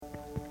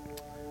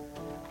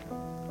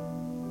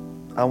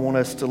I want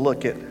us to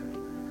look at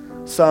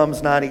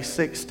Psalms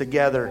 96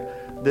 together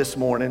this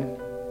morning.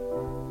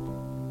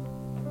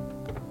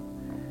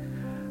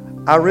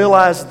 I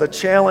realize the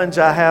challenge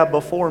I have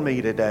before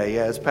me today,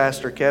 as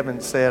Pastor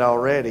Kevin said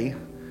already.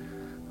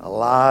 A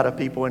lot of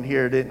people in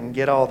here didn't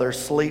get all their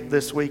sleep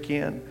this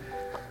weekend.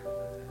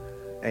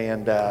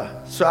 And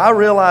so I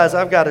realize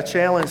I've got a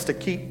challenge to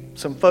keep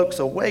some folks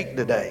awake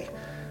today.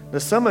 Now,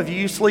 some of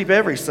you sleep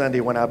every Sunday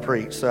when I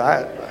preach, so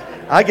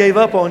I gave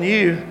up on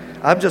you.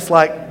 I'm just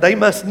like, they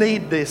must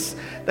need this.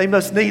 They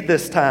must need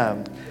this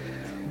time.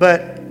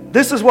 But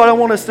this is what I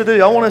want us to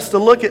do. I want us to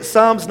look at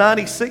Psalms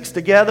 96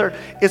 together.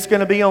 It's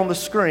going to be on the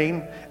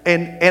screen.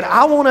 And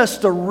I want us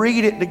to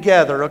read it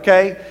together,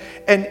 okay?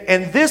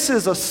 And this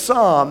is a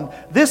psalm.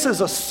 This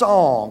is a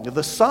song.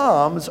 The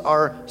Psalms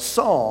are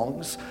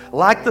songs,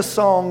 like the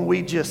song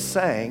we just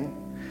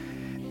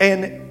sang.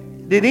 And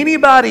did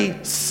anybody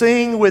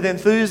sing with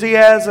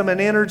enthusiasm and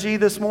energy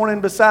this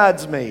morning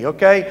besides me,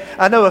 okay?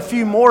 I know a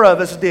few more of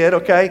us did,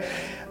 okay?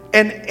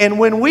 And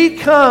when we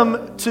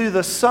come to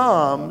the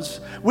Psalms,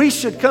 we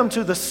should come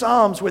to the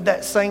Psalms with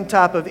that same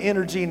type of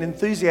energy and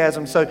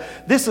enthusiasm. So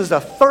this is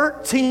a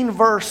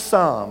 13-verse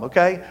psalm,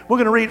 okay? We're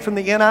going to read it from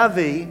the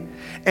NIV.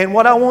 And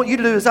what I want you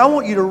to do is I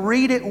want you to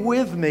read it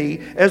with me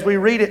as we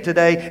read it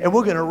today. And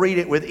we're going to read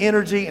it with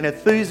energy and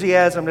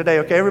enthusiasm today,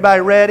 okay?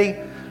 Everybody ready?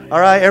 All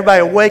right,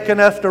 everybody awake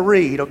enough to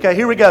read. Okay,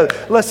 here we go.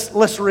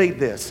 Let's read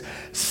this.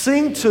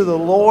 Sing to the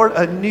Lord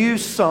a new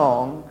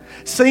song.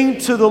 Sing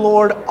to the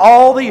Lord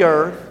all the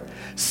earth.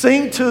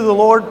 Sing to the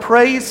Lord,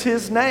 praise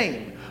His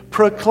name.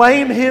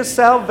 Proclaim His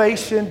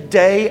salvation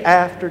day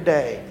after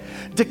day.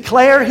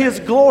 Declare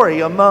His glory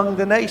among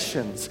the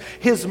nations,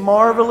 His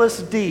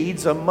marvelous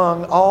deeds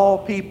among all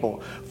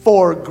people.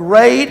 For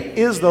great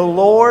is the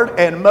Lord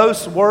and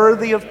most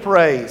worthy of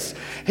praise.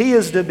 He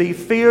is to be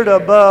feared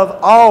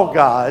above all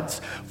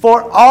gods.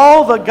 For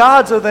all the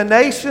gods of the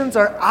nations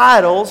are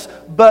idols,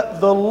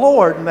 but the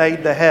Lord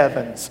made the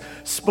heavens.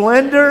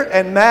 Splendor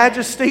and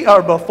majesty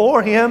are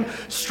before Him.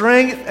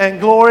 Strength and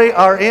glory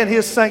are in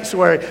His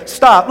sanctuary.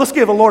 Stop. Let's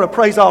give the Lord a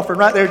praise offering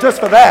right there just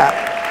for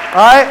that.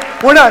 All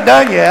right? We're not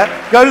done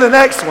yet. Go to the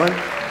next one.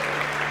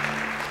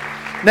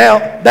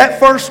 Now, that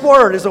first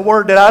word is a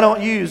word that I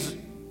don't use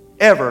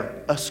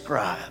ever,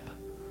 ascribe.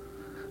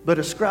 But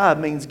ascribe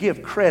means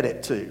give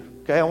credit to.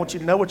 Okay, I want you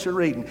to know what you're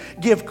reading.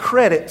 Give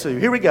credit to.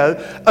 Here we go.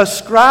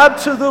 Ascribe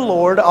to the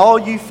Lord, all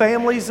you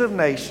families of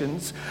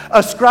nations.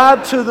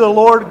 Ascribe to the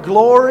Lord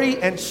glory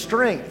and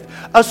strength.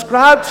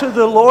 Ascribe to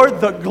the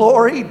Lord the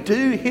glory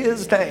due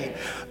His name.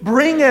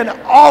 Bring an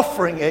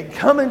offering and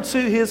come into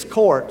His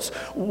courts.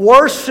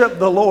 Worship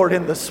the Lord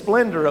in the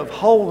splendor of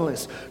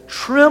holiness.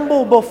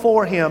 Tremble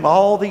before Him,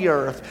 all the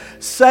earth.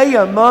 Say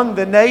among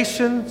the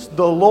nations,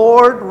 the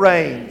Lord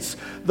reigns.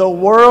 The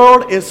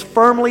world is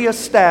firmly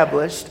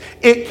established.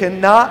 It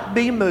cannot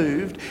be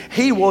moved.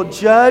 He will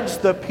judge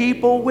the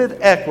people with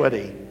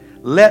equity.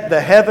 Let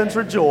the heavens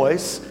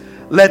rejoice.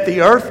 Let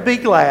the earth be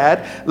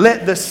glad.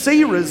 Let the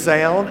sea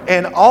resound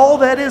and all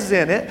that is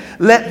in it.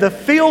 Let the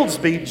fields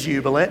be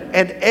jubilant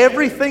and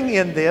everything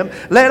in them.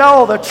 Let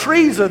all the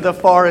trees of the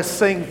forest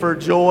sing for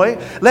joy.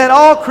 Let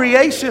all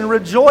creation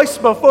rejoice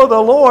before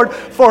the Lord,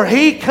 for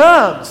He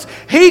comes.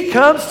 He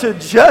comes to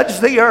judge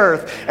the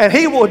earth, and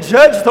He will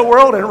judge the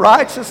world in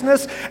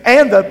righteousness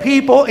and the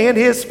people in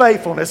His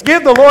faithfulness.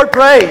 Give the Lord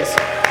praise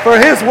for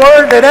His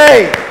word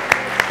today.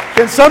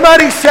 Can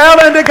somebody shout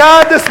unto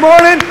God this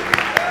morning?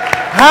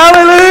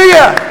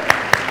 Hallelujah!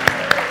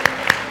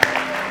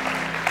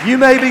 You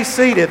may be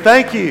seated.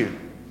 Thank you.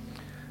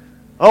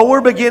 Oh, we're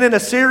beginning a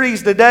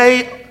series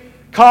today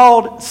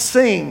called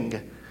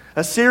Sing,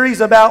 a series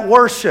about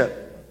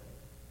worship.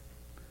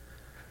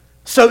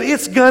 So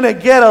it's going to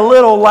get a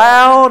little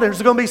loud.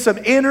 There's going to be some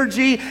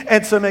energy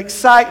and some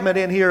excitement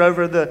in here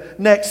over the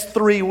next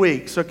 3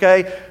 weeks,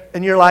 okay?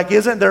 And you're like,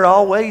 isn't there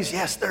always?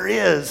 Yes, there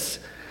is.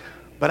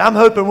 But I'm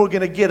hoping we're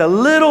going to get a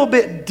little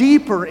bit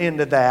deeper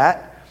into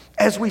that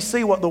as we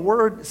see what the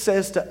Word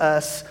says to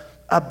us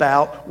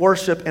about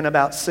worship and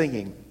about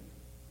singing.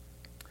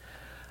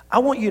 I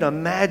want you to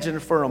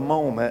imagine for a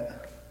moment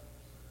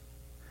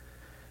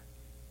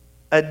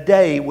a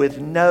day with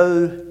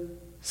no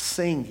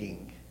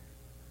singing.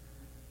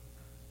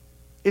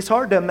 It's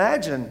hard to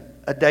imagine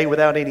a day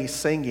without any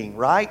singing,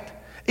 right?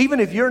 Even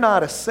if you're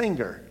not a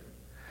singer.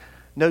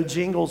 No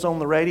jingles on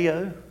the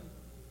radio.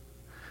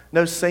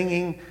 No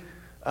singing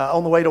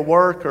on the way to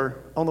work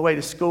or on the way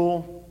to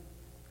school.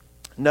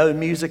 No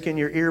music in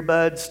your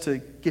earbuds to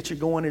get you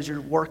going as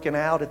you're working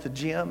out at the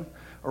gym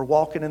or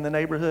walking in the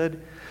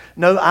neighborhood.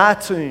 No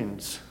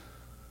iTunes.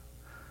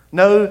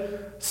 No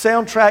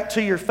soundtrack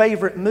to your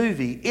favorite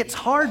movie. It's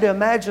hard to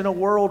imagine a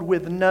world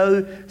with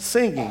no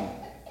singing.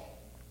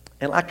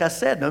 And like I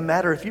said, no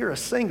matter if you're a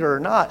singer or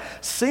not,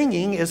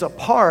 singing is a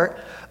part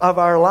of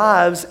our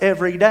lives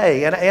every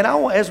day. And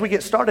as we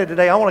get started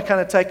today, I want to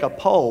kind of take a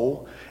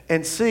poll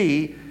and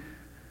see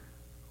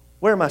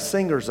where my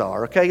singers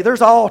are, okay?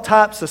 There's all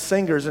types of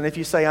singers, and if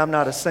you say I'm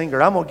not a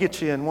singer, I'm going to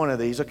get you in one of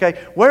these, okay?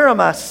 Where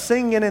am I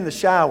singing in the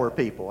shower,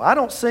 people? I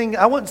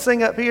wouldn't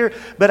sing up here,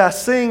 but I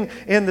sing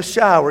in the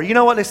shower. You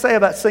know what they say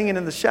about singing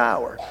in the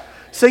shower?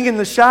 Singing in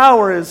the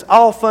shower is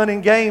all fun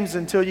and games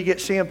until you get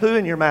shampoo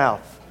in your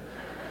mouth.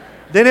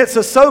 Then it's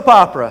a soap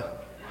opera.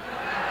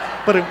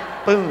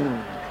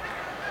 Boom.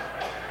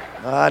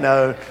 I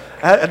know.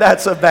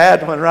 That's a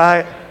bad one,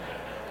 right?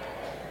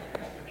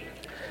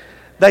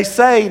 They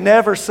say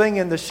never sing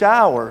in the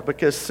shower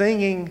because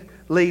singing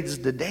leads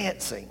to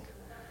dancing.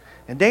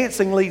 And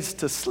dancing leads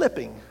to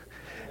slipping.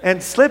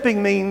 And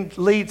slipping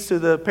leads to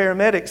the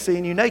paramedics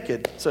seeing you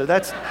naked. So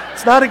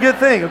it's not a good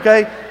thing,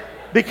 okay?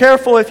 Be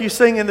careful if you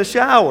sing in the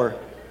shower.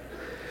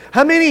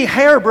 How many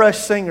hairbrush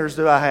singers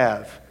do I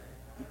have?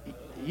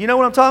 You know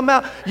what I'm talking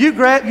about?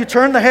 You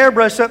turn the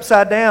hairbrush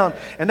upside down,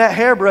 and that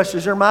hairbrush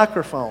is your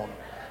microphone.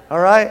 All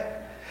right?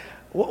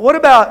 What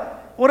about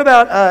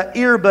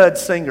earbud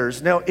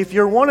singers? Now, if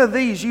you're one of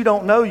these, you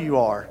don't know you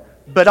are,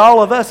 but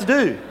all of us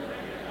do.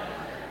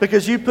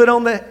 Because you put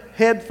on the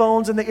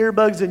headphones and the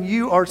earbuds and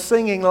you are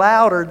singing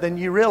louder than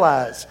you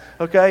realize.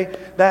 Okay?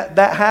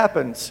 That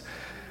happens.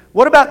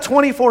 What about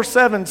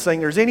 24/7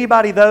 singers?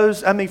 Anybody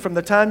those? I mean, from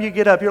the time you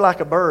get up, you're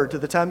like a bird to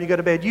the time you go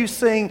to bed. You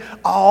sing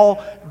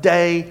all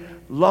day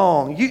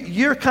long.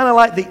 You're kind of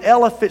like the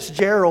Ella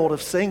Fitzgerald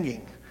of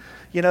singing.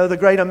 You know, the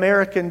great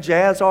American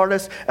jazz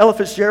artist. Ella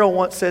Fitzgerald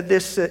once said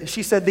this.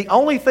 She said, the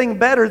only thing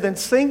better than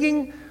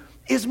singing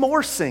is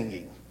more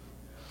singing.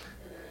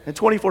 And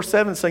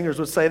 24/7 singers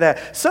would say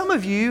that. Some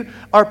of you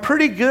are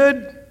pretty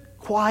good,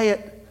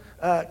 quiet,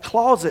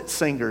 closet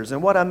singers.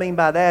 And what I mean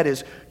by that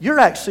is you're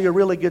actually a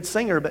really good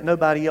singer, but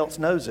nobody else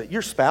knows it.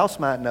 Your spouse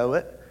might know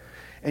it.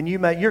 And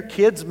your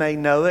kids may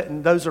know it,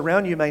 and those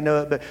around you may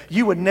know it, but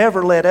you would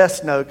never let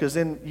us know, because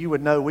then you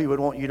would know we would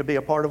want you to be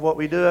a part of what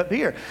we do up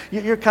here.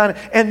 You're kind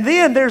of, and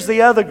then there's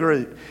the other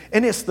group,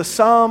 and it's the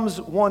Psalms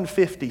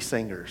 150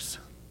 singers.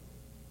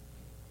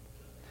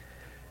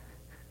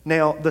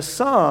 Now, the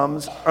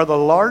Psalms are the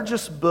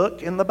largest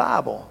book in the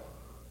Bible.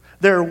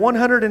 There are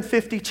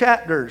 150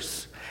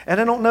 chapters,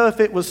 and I don't know if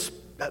it was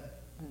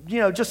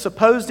just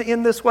supposed to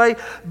end this way.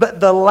 But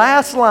the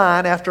last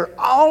line, after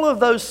all of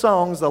those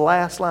songs, the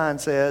last line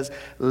says,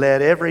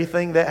 let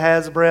everything that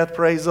has breath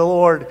praise the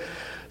Lord.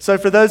 So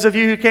for those of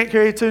you who can't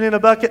carry a tune in a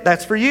bucket,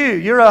 that's for you.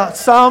 You're a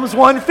Psalms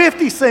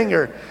 150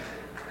 singer.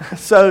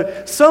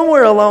 So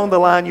somewhere along the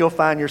line, you'll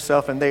find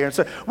yourself in there. And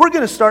so we're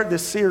going to start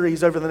this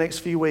series over the next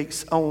few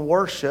weeks on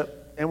worship.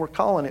 And we're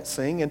calling it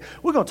Sing. And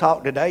we're going to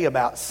talk today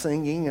about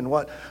singing and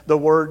what the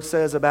Word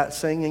says about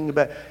singing.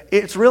 But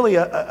it's really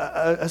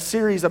a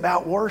series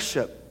about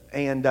worship.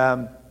 And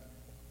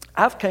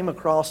I've came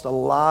across a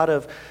lot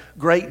of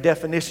great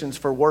definitions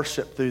for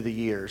worship through the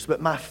years.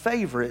 But my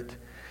favorite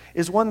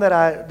is one that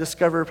I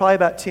discovered probably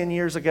about 10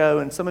 years ago.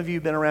 And some of you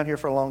have been around here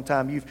for a long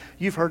time.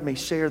 You've heard me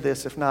share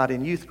this, if not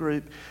in youth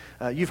group.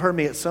 You've heard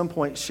me at some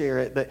point share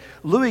it. But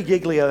Louis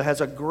Giglio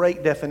has a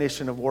great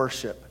definition of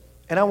worship.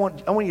 And I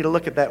want you to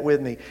look at that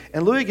with me.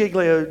 And Louis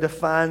Giglio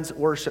defines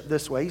worship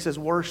this way. He says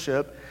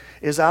worship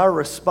is our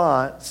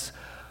response,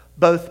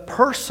 both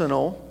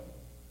personal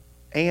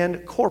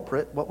and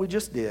corporate, what we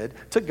just did,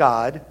 to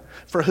God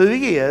for who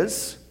He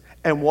is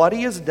and what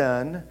He has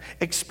done,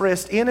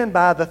 expressed in and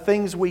by the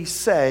things we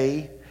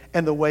say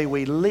and the way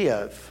we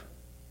live.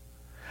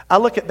 I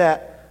look at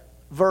that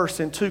verse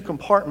in two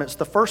compartments.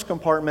 The first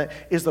compartment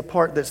is the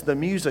part that's the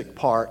music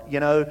part,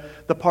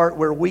 the part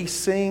where we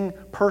sing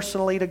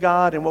personally to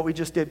God and what we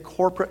just did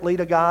corporately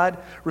to God,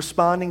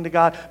 responding to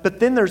God. But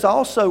then there's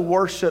also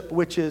worship,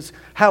 which is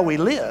how we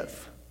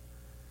live.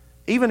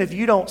 Even if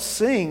you don't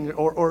sing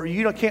or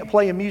you can't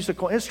play a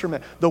musical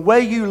instrument, the way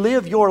you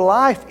live your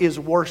life is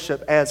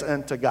worship as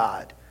unto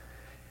God.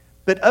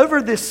 But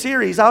over this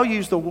series, I'll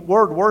use the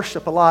word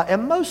worship a lot.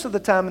 And most of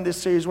the time in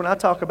this series, when I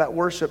talk about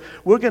worship,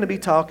 we're going to be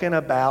talking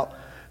about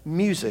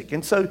music.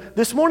 And so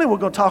this morning, we're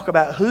going to talk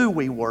about who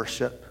we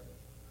worship.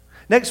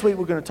 Next week,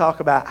 we're going to talk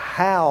about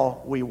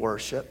how we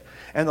worship.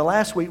 And the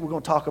last week, we're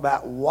going to talk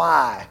about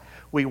why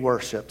we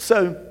worship.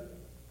 So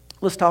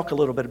let's talk a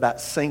little bit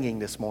about singing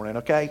this morning,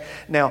 okay?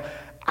 Now,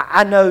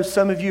 I know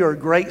some of you are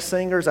great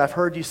singers. I've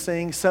heard you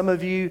sing. Some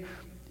of you,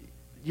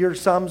 you're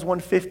Psalms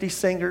 150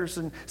 singers,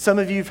 and some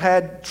of you have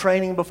had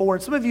training before,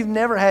 and some of you have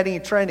never had any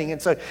training.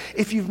 And so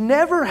if you've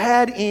never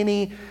had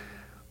any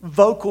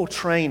vocal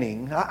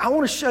training, I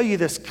want to show you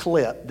this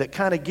clip that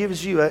kind of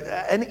gives you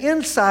an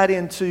insight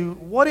into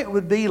what it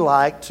would be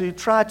like to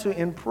try to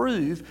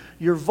improve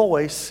your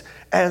voice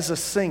as a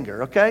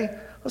singer, okay?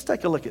 Let's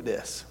take a look at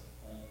this.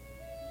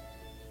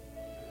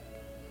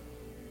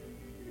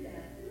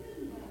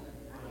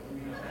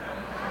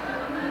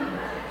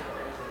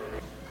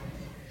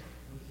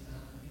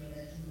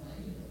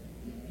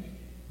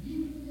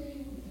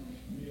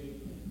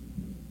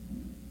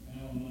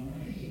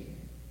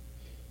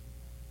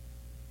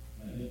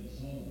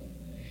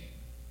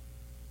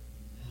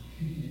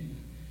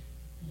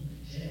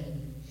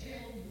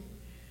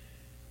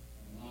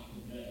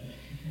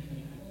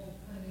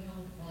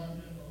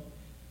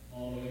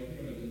 All the way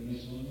through, I didn't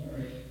miss one.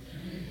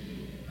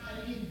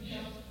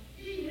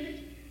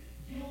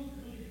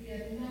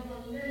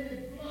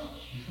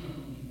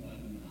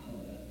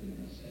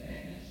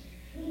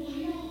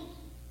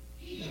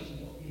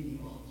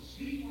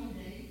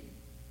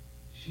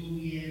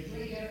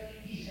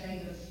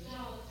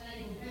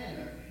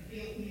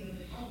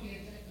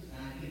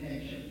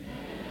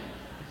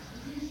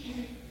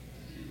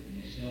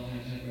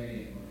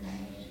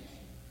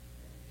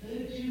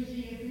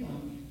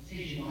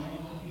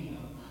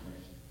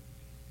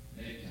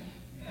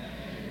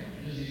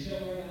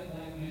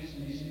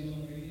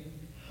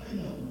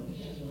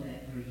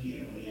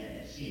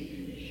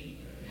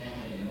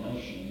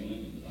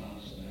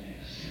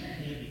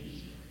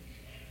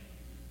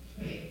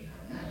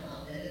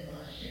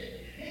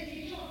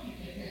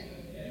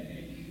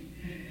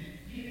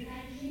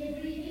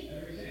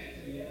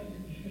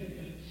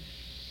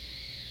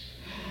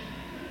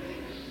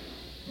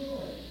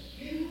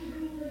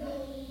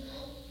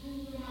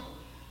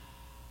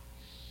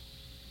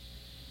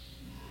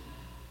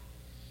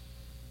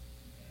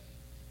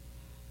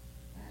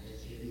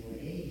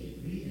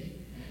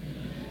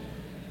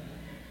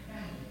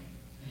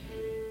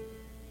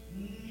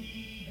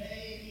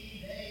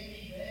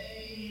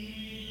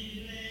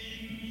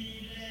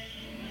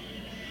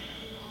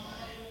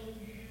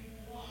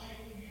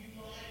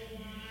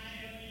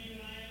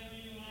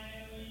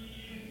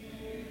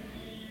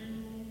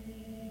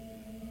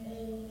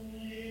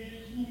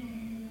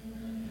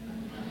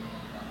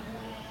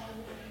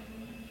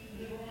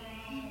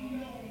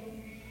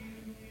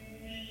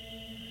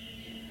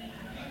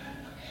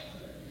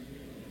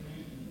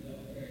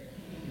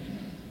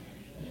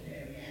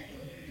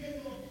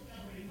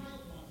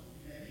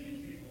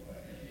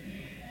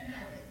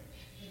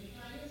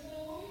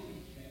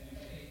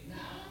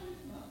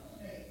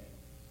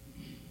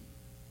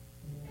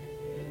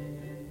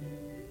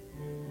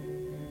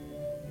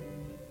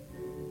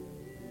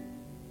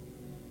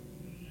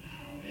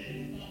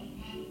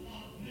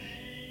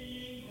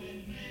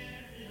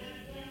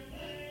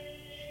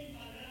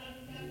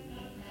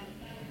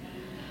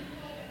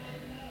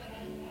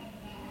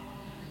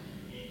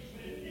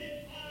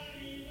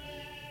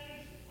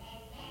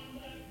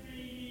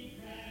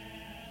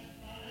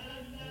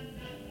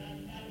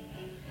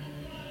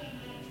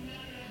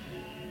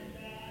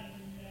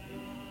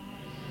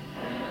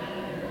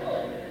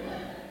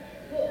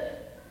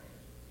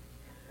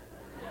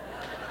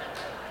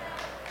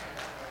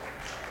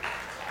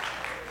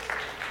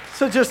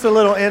 So just a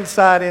little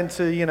insight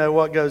into,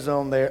 what goes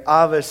on there.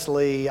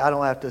 Obviously, I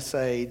don't have to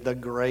say the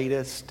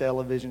greatest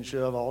television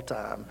show of all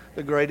time,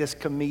 the greatest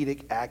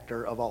comedic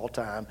actor of all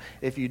time.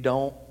 If you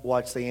don't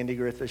watch the Andy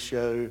Griffith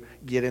Show,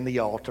 get in the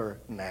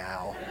altar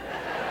now.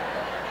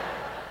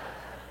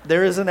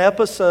 There is an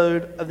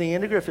episode of the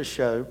Andy Griffith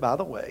Show, by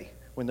the way,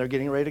 when they're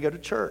getting ready to go to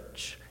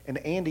church, and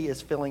Andy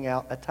is filling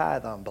out a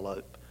tithe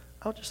envelope.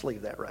 I'll just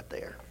leave that right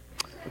there.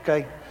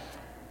 Okay?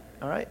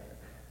 All right?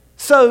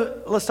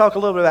 So let's talk a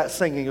little bit about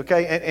singing,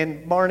 okay?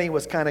 And Barney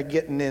was kind of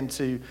getting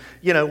into,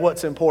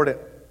 what's important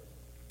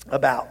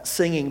about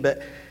singing.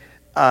 But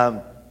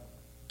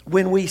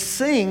when we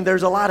sing,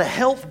 there's a lot of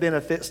health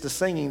benefits to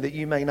singing that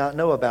you may not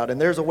know about.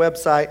 And there's a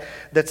website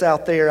that's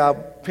out there I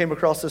came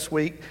across this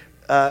week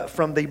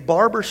from the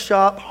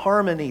Barbershop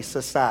Harmony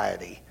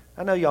Society.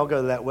 I know y'all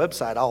go to that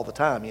website all the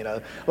time,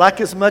 like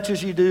as much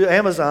as you do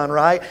Amazon,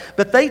 right?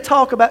 But they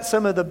talk about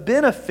some of the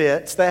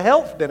benefits, the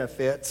health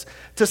benefits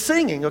to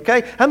singing,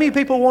 okay? How many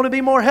people want to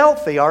be more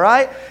healthy, all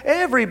right?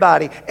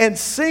 Everybody. And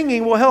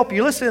singing will help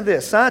you. Listen to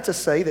this. Scientists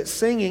say that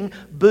singing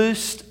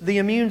boosts the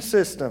immune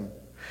system.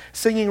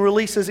 Singing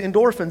releases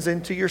endorphins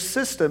into your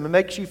system and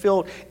makes you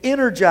feel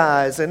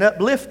energized and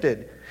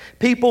uplifted.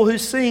 People who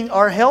sing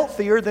are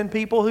healthier than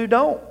people who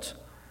don't.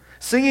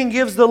 Singing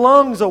gives the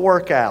lungs a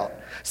workout.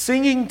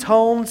 Singing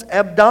tones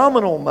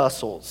abdominal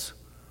muscles.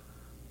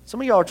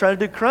 Some of y'all are trying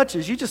to do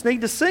crunches. You just need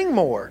to sing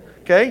more,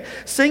 okay?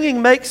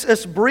 Singing makes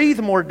us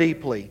breathe more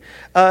deeply.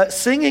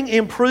 Singing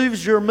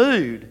improves your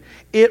mood.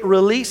 It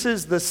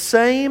releases the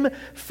same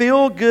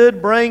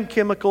feel-good brain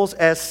chemicals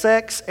as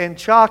sex and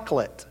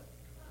chocolate.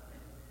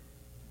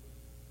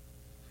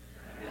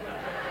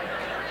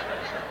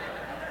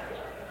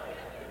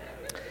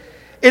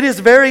 It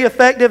is very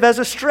effective as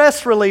a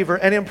stress reliever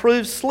and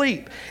improves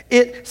sleep.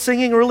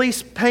 Singing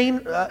releases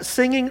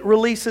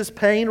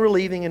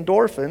pain-relieving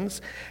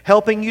endorphins,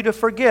 helping you to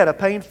forget a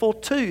painful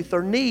tooth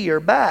or knee or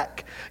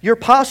back. Your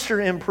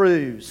posture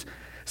improves.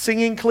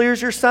 Singing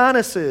clears your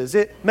sinuses.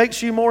 It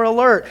makes you more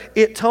alert.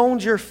 It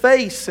tones your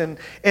face and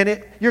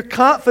your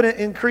confidence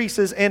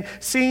increases. And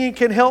singing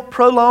can help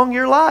prolong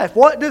your life.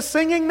 What does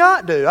singing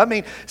not do? I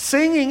mean,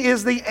 singing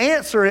is the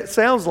answer, it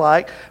sounds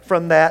like,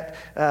 from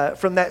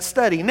that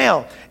study.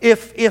 Now,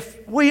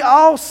 if we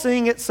all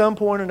sing at some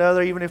point or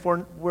another, even if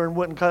we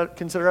wouldn't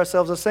consider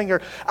ourselves a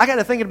singer, I got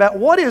to think about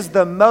what is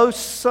the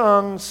most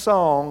sung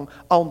song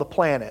on the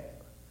planet?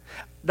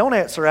 Don't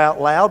answer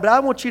out loud, but I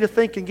want you to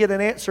think and get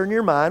an answer in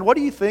your mind. What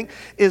do you think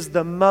is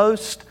the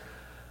most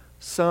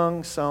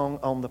sung song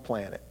on the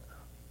planet?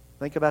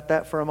 Think about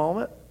that for a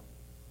moment.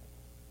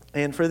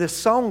 And for this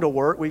song to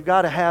work, we've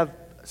got to have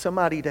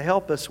somebody to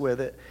help us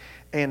with it.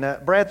 And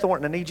Brad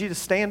Thornton, I need you to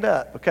stand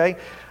up, okay?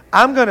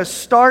 I'm going to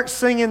start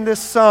singing this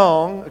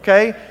song,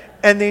 okay?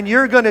 And then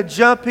you're going to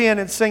jump in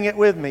and sing it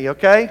with me,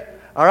 okay?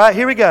 All right,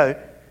 here we go.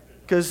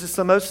 Because it's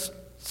the most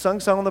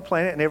sung song on the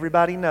planet, and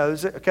everybody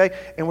knows it, okay?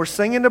 And we're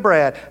singing to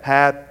Brad.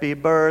 Happy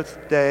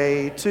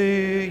birthday to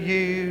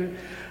you.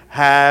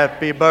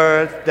 Happy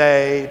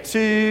birthday to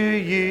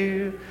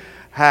you.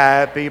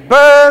 Happy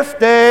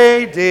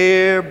birthday,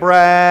 dear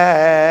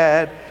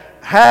Brad.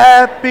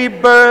 Happy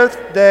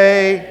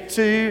birthday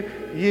to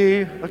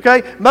you.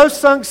 Okay? Most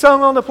sung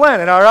song on the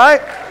planet, all right?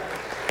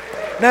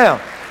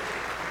 Now,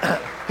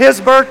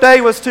 his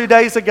birthday was 2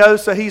 days ago,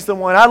 so he's the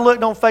one. I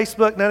looked on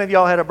Facebook, none of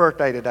y'all had a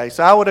birthday today,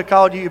 so I would have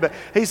called you, but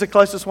he's the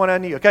closest one I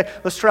knew. Okay,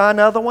 let's try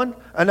another one.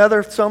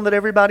 Another song that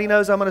everybody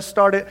knows. I'm going to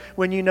start it.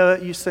 When you know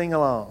it, you sing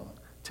along.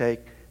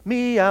 Take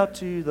me out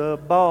to the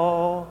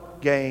ball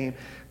game.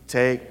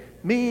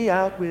 Take me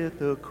out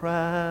with a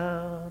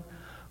crowd.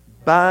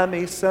 Buy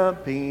me some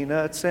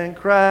peanuts and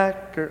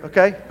crackers.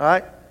 Okay, all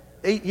right.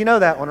 You know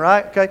that one,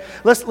 right? Okay,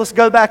 let's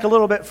go back a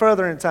little bit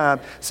further in time.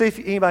 See if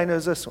anybody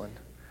knows this one.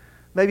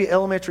 Maybe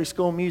elementary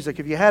school music.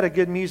 If you had a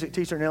good music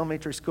teacher in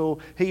elementary school,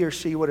 he or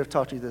she would have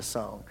taught you this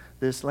song.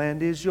 This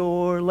land is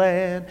your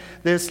land.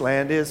 This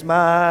land is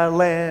my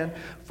land.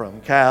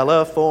 From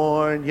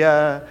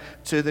California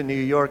to the New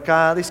York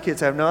Island. These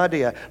kids have no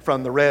idea.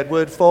 From the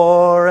redwood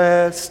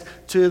forest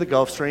to the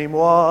Gulf Stream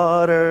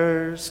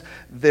waters,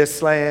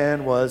 this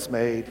land was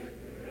made.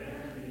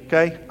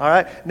 Okay? All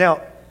right?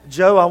 Now,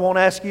 Joe, I won't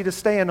ask you to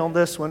stand on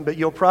this one, but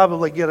you'll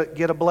probably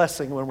get a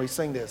blessing when we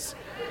sing this.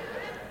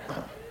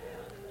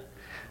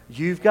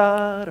 You've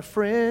got a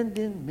friend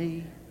in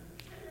me.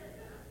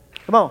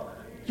 Come on.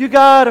 You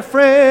got a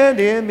friend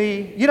in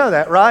me. You know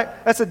that, right?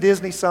 That's a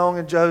Disney song,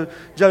 and Joe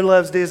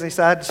loves Disney,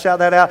 so I had to shout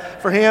that out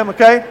for him,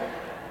 okay?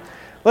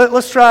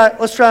 Let's try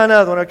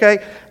another one,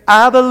 okay?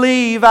 I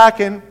believe I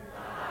can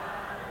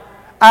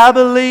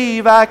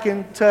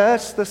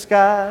touch the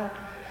sky.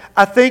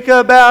 I think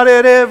about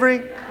it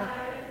every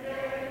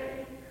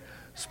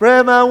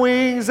spread my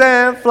wings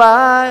and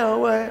fly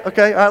away.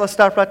 Okay, all right, let's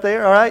stop right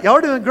there, all right? Y'all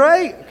are doing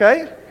great,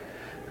 okay?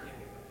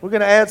 We're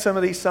going to add some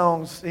of these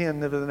songs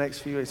in over the next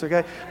few weeks,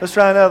 okay? Let's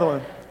try another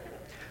one.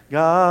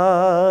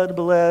 God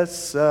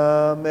bless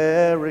America,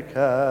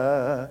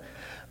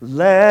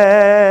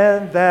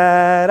 land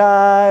that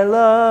I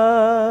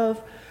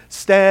love.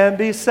 Stand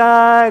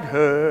beside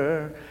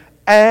her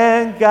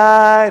and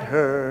guide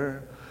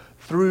her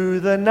through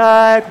the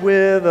night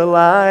with a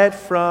light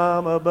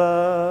from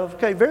above.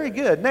 Okay, very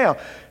good. Now,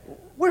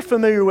 we're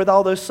familiar with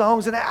all those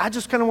songs, and I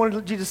just kind of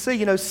wanted you to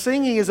see,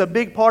 singing is a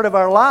big part of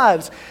our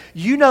lives.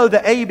 You know the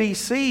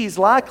ABCs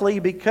likely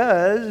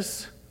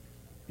because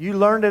you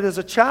learned it as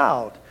a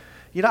child.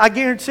 I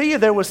guarantee you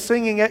there was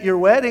singing at your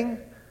wedding.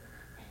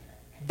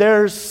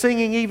 There's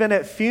singing even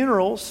at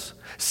funerals.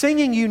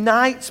 Singing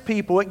unites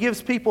people. It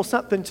gives people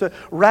something to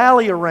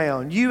rally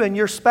around. You and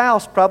your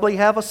spouse probably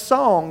have a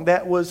song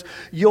that was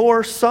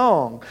your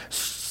song.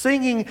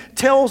 Singing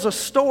tells a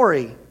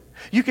story.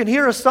 You can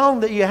hear a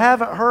song that you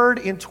haven't heard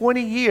in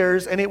 20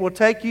 years and it will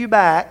take you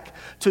back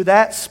to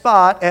that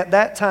spot at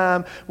that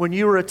time when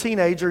you were a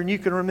teenager and you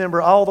can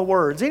remember all the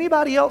words.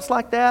 Anybody else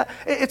like that?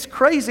 It's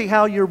crazy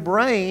how your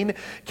brain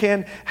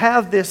can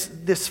have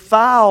this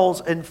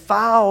files and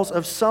files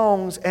of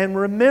songs and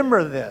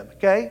remember them,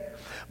 okay?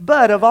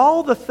 But of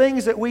all the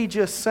things that we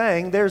just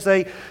sang, there's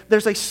a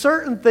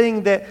certain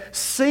thing that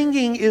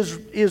singing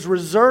is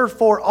reserved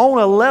for on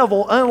a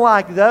level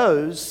unlike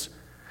those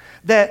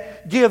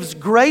that gives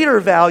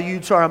greater value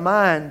to our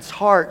minds,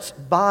 hearts,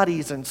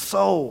 bodies, and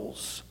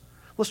souls.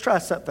 Let's try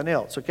something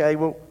else, okay?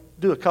 We'll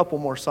do a couple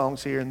more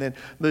songs here and then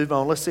move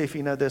on. Let's see if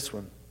you know this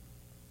one.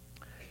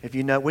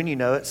 When you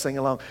know it, sing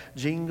along.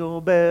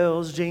 Jingle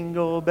bells,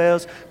 jingle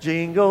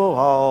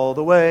all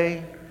the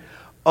way.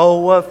 Oh,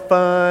 what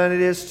fun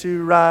it is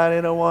to ride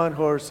in a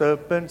one-horse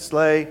open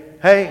sleigh.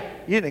 Hey,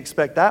 you didn't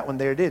expect that one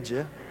there, did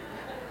you?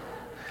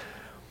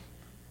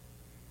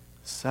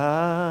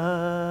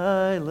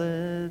 Silent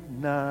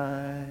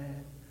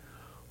night,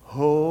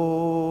 holy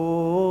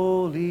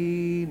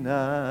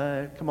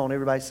night. Come on,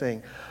 everybody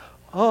sing.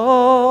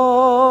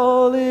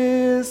 All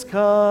is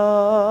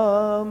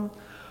calm,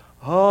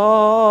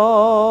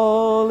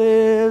 all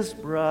is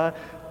bright.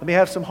 Let me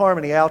have some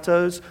harmony,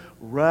 altos.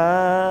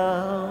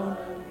 Round.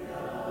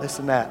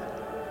 Listen to that.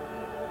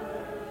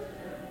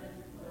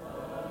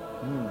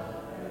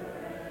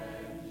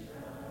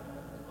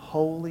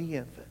 Holy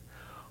infant.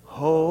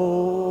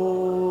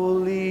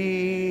 Holy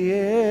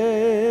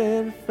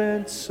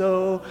infant,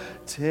 so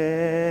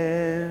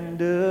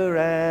tender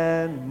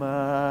and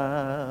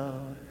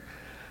mild.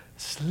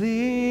 Sleep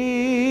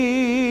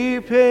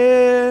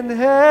in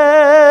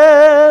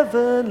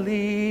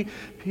heavenly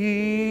peace.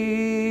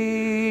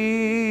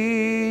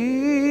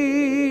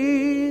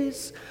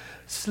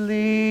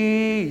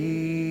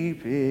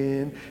 Sleep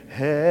in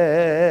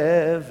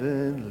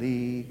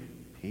heavenly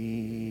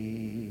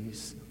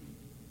peace.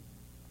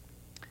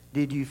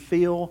 Did you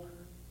feel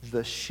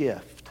the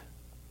shift?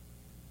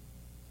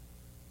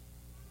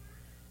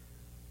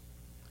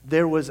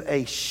 There was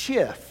a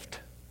shift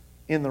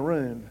in the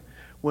room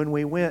when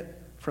we went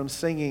from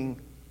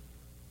singing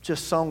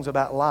just songs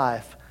about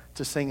life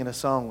to singing a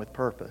song with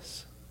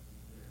purpose.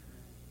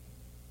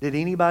 Did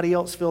anybody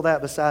else feel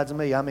that besides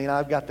me? I mean,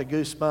 I've got the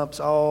goosebumps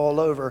all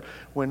over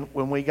when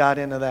we got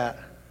into that.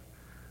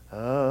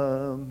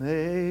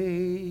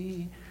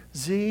 Amazing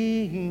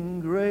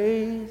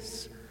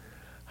grace,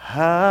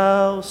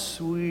 how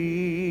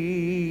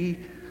sweet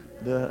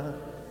the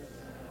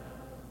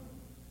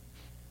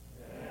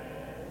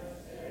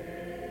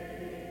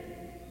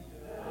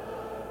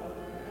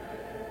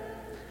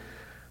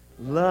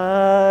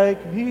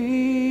like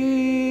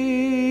me,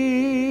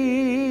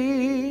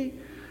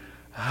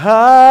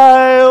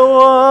 I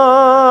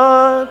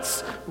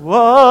once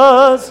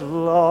was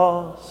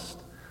lost,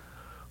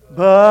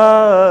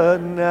 but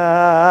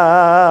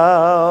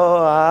now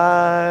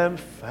I'm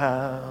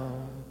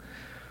found.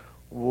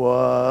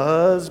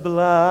 Was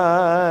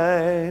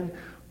blind,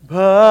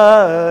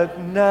 but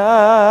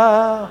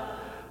now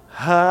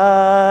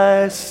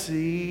I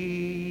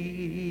see.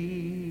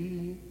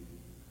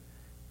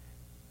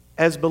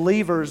 As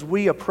believers,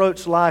 we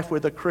approach life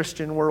with a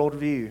Christian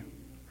worldview.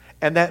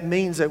 And that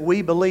means that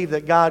we believe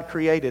that God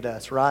created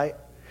us, right?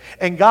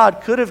 And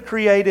God could have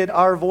created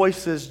our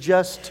voices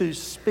just to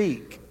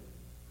speak.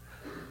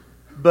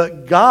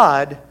 But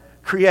God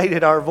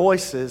created our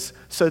voices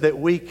so that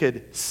we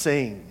could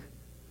sing.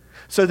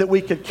 So that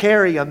we could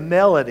carry a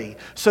melody,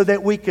 so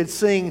that we could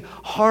sing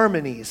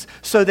harmonies,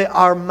 so that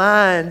our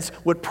minds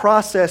would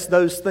process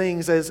those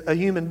things as a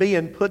human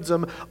being puts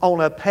them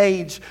on a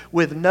page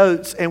with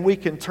notes, and we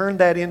can turn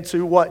that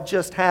into what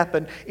just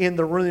happened in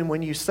the room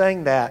when you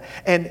sang that.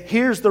 And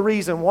here's the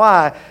reason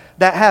why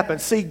that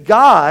happened. See,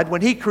 God, when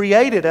He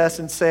created us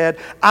and said,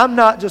 I'm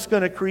not just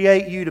going to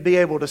create you to be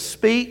able to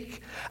speak,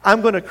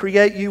 I'm going to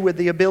create you with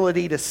the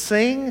ability to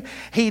sing.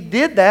 He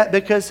did that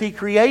because He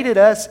created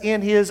us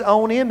in His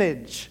own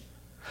image.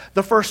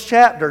 The first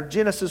chapter,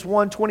 Genesis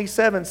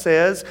 1:27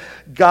 says,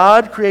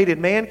 God created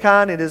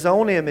mankind in His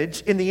own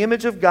image. In the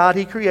image of God,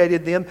 He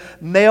created them.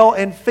 Male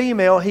and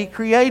female, He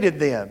created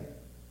them.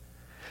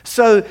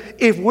 So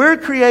if we're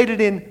created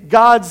in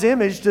God's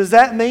image, does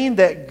that mean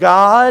that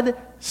God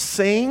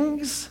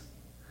sings?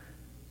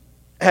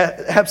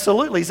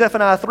 Absolutely.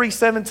 Zephaniah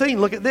 3:17,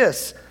 look at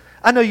this.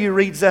 I know you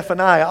read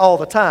Zephaniah all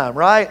the time,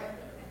 right?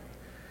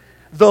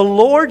 The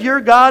Lord your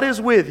God is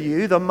with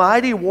you, the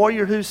mighty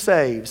warrior who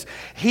saves.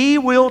 He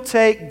will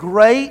take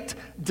great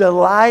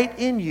delight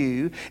in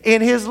you.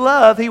 In His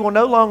love, He will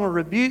no longer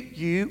rebuke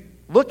you,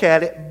 look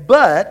at it,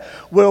 but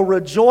will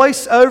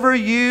rejoice over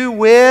you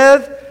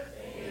with...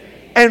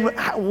 And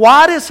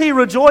why does He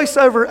rejoice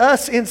over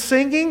us in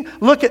singing?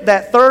 Look at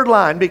that third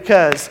line.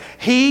 Because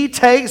He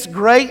takes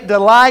great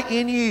delight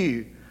in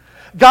you.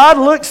 God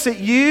looks at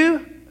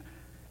you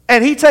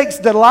and He takes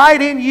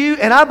delight in you,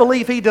 and I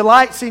believe He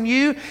delights in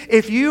you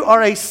if you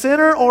are a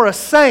sinner or a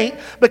saint,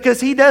 because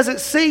He doesn't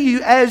see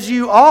you as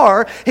you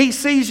are. He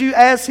sees you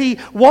as He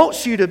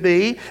wants you to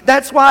be.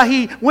 That's why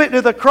He went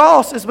to the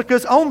cross, is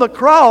because on the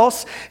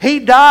cross He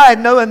died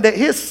knowing that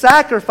His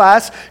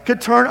sacrifice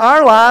could turn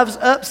our lives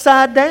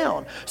upside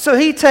down. So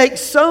He takes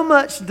so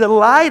much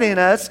delight in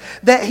us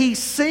that He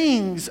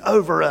sings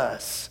over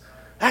us.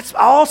 That's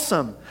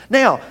awesome.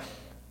 Now,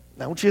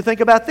 I want you to think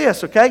about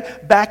this, okay?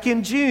 Back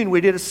in June, we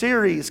did a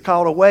series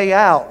called A Way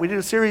Out. We did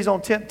a series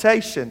on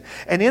temptation.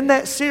 And in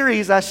that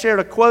series, I shared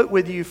a quote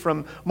with you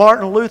from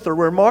Martin Luther,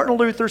 where Martin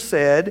Luther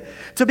said,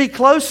 to be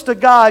close to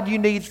God, you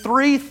need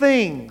three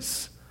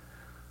things.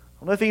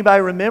 I don't know if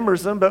anybody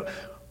remembers them, but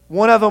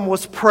one of them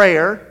was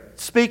prayer,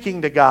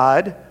 speaking to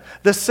God.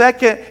 The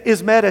second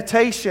is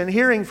meditation,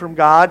 hearing from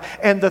God.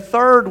 And the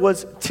third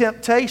was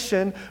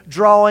temptation,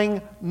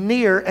 drawing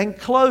near and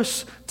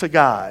close to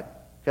God,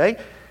 okay?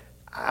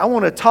 I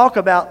want to talk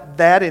about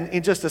that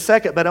in just a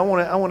second, but I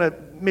want to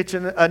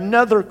mention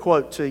another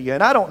quote to you.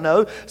 And I don't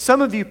know,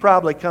 some of you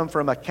probably come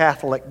from a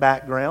Catholic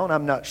background.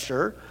 I'm not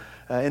sure.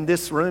 In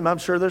this room, I'm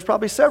sure there's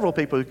probably several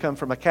people who come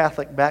from a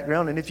Catholic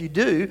background. And if you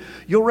do,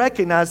 you'll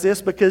recognize this,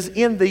 because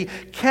in the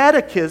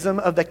Catechism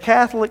of the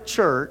Catholic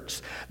Church,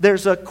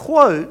 there's a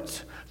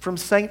quote from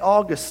St.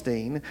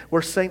 Augustine,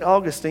 where St.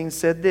 Augustine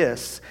said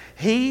this: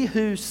 "He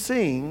who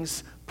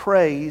sings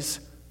prays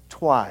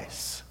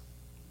twice."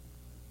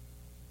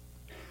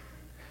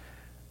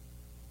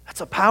 That's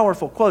a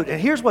powerful quote.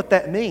 And here's what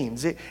that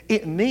means.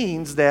 It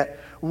means that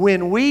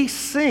when we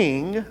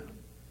sing,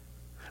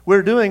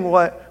 we're doing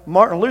what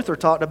Martin Luther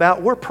talked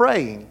about. We're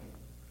praying.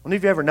 I don't know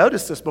if you ever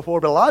noticed this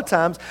before, but a lot of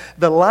times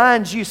the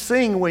lines you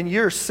sing when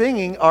you're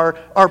singing are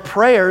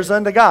prayers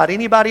unto God.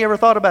 Anybody ever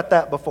thought about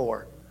that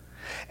before?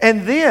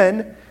 And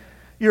then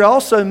you're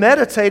also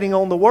meditating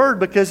on the Word,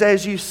 because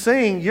as you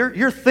sing,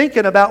 you're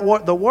thinking about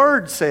what the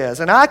Word says.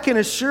 And I can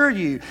assure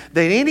you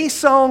that any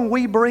song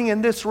we bring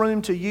in this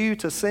room to you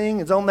to sing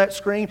is on that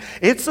screen.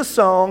 It's a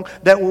song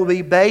that will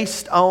be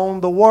based on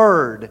the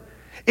Word.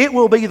 It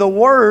will be the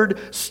Word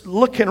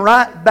looking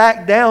right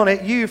back down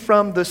at you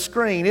from the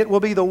screen. It will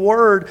be the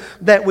Word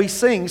that we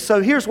sing.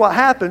 So here's what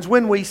happens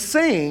when we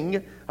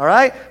sing. All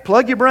right?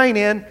 Plug your brain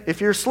in. If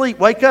you're asleep,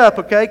 wake up,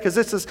 okay? Because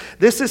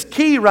this is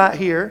key right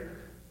here.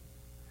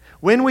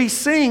 When we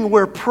sing,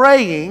 we're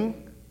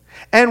praying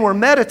and we're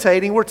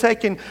meditating. We're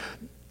talking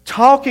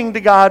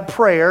to God,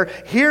 prayer,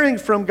 hearing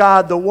from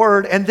God the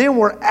Word, and then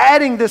we're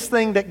adding this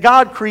thing that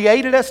God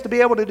created us to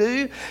be able to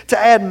do, to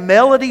add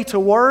melody to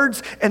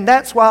words. And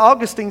that's why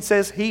Augustine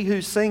says, he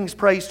who sings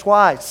prays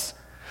twice.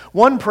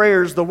 One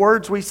prayer is the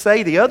words we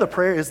say. The other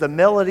prayer is the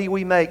melody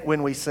we make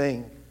when we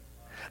sing.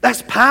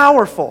 That's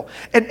powerful.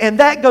 And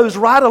that goes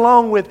right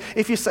along with,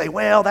 if you say,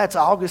 well, that's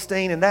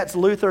Augustine and that's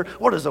Luther,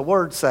 what does the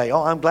Word say?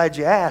 Oh, I'm glad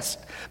you asked.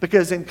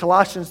 Because in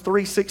Colossians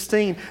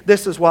 3:16,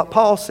 this is what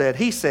Paul said.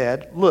 He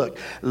said, look,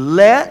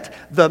 let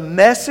the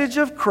message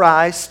of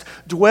Christ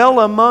dwell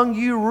among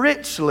you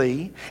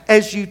richly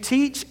as you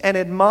teach and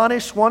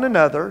admonish one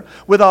another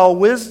with all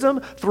wisdom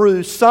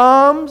through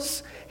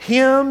psalms,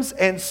 hymns,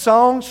 and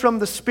songs from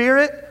the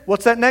Spirit.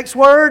 What's that next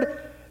word?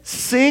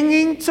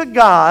 Singing to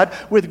God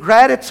with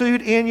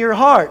gratitude in your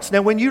hearts.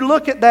 Now, when you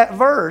look at that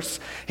verse,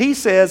 he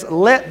says,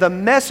 let the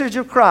message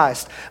of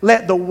Christ,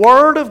 let the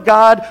Word of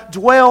God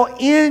dwell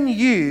in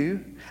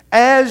you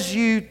as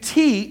you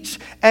teach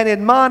and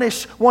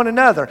admonish one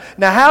another.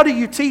 Now, how do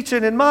you teach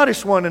and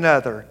admonish one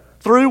another?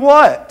 Through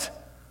what?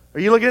 Are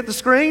you looking at the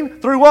screen?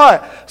 Through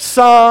what?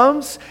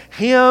 Psalms,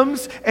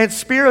 hymns, and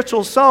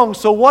spiritual songs.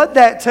 So what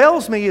that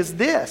tells me is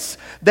this,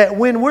 that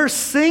when we're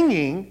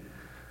singing,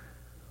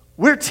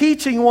 we're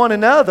teaching one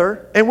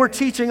another and we're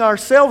teaching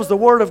ourselves the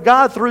Word of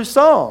God through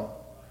song.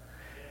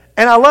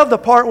 And I love the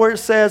part where it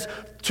says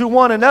to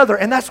one another.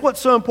 And that's what's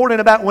so important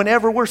about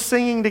whenever we're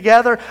singing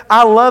together.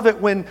 I love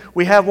it when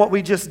we have what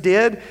we just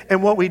did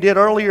and what we did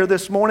earlier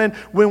this morning,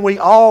 when we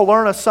all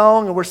learn a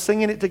song and we're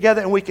singing it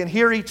together and we can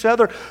hear each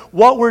other.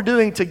 What we're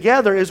doing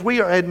together is we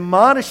are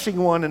admonishing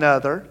one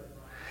another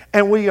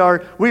and we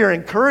are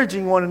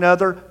encouraging one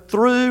another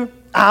through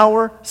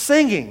our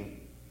singing.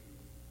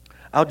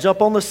 I'll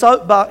jump on the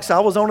soapbox.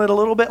 I was on it a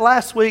little bit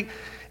last week,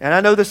 and I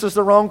know this is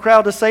the wrong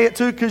crowd to say it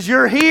to because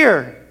you're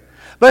here.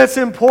 But it's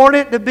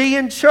important to be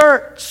in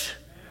church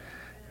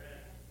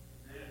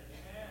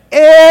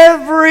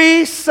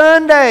every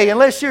Sunday,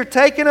 unless you're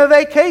taking a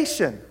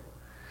vacation.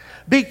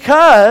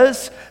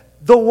 Because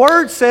the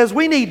Word says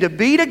we need to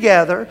be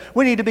together.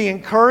 We need to be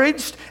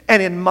encouraged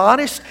and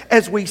admonished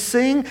as we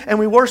sing and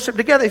we worship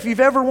together. If you've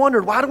ever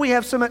wondered, why do we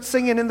have so much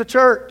singing in the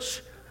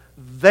church?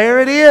 There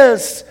it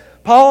is.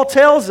 Paul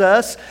tells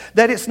us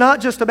that it's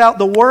not just about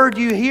the word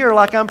you hear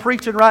like I'm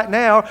preaching right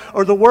now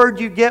or the word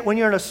you get when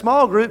you're in a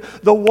small group.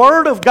 The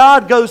Word of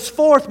God goes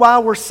forth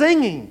while we're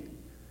singing.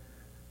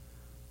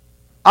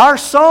 Our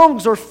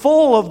songs are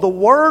full of the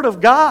Word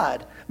of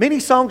God. Many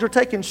songs are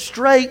taken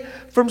straight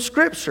from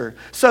Scripture.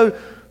 So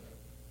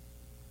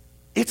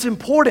it's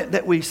important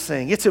that we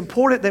sing. It's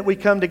important that we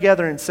come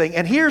together and sing.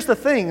 And here's the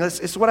thing.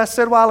 It's what I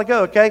said a while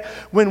ago, okay?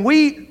 When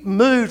we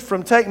moved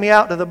from Take Me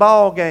Out to the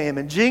Ball Game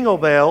and Jingle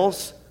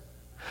Bells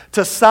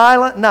to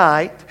Silent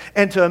Night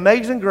and to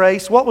Amazing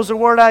Grace, what was the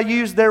word I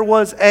used? There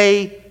was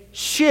a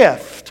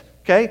shift,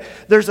 okay?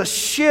 There's a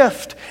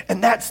shift,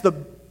 and that's the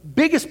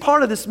biggest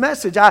part of this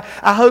message. I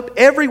hope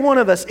every one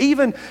of us,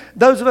 even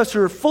those of us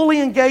who are fully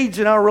engaged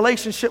in our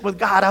relationship with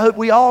God, I hope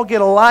we all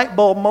get a light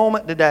bulb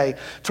moment today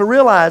to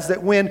realize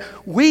that when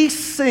we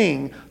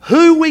sing,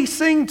 who we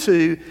sing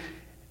to,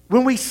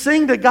 when we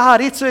sing to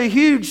God, it's a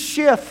huge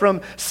shift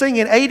from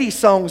singing 80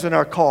 songs in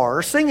our car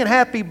or singing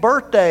Happy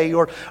Birthday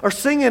or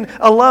singing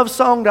a love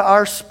song to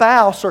our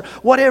spouse or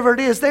whatever it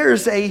is.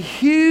 There's a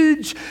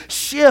huge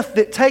shift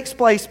that takes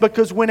place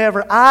because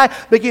whenever I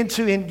begin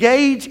to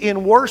engage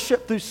in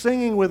worship through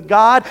singing with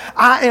God,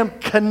 I am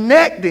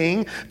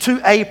connecting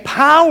to a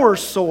power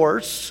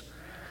source.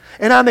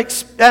 And I'm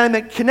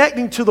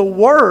connecting to the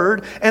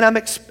Word, and I'm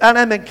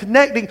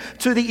connecting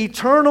to the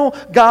eternal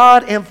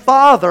God and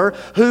Father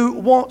who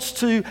wants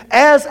to,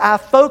 as I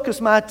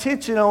focus my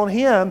attention on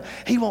Him,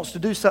 He wants to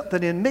do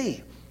something in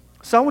me.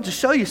 So I want to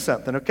show you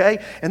something,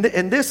 okay? And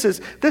this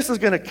is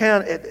going to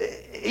count.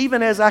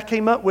 Even as I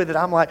came up with it,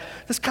 I'm like,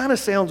 this kind of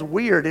sounds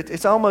weird.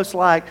 It's almost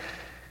like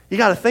you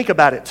got to think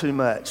about it too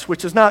much,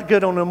 which is not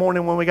good on the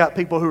morning when we got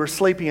people who are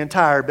sleepy and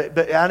tired.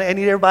 But I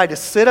need everybody to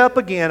sit up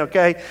again,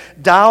 okay?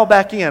 Dial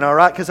back in, all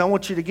right? Because I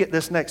want you to get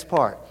this next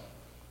part.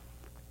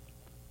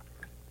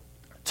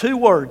 2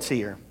 words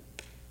here.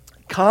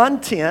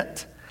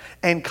 Content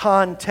and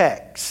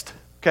context,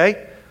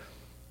 okay?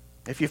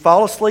 If you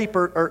fall asleep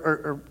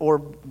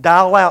or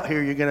dial out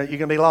here, you're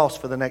gonna be lost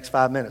for the next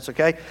 5 minutes,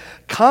 okay?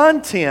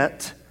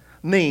 Content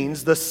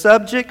means the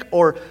subject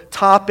or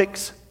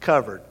topics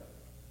covered.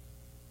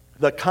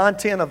 The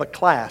content of a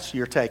class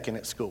you're taking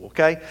at school,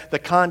 okay? The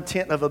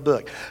content of a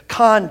book.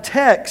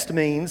 Context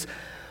means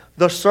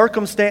the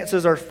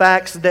circumstances or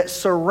facts that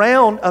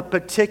surround a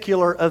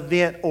particular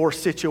event or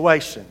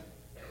situation.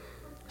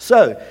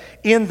 So,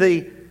 in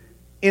the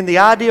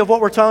idea of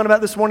what we're talking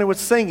about this morning with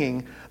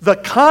singing, the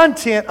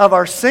content of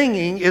our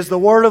singing is the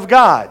Word of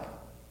God.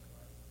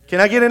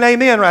 Can I get an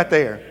amen right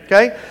there?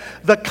 Okay?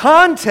 The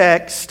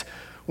context,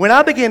 when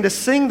I begin to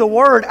sing the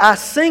Word, I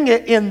sing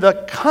it in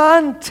the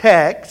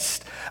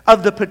context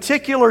of the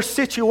particular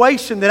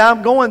situation that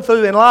I'm going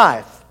through in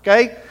life,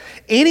 okay?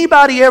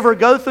 Anybody ever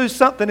go through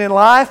something in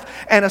life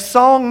and a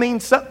song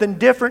means something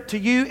different to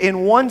you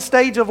in one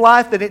stage of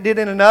life than it did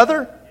in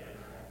another?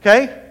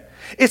 Okay?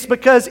 It's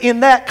because in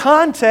that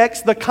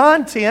context, the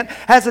content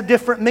has a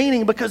different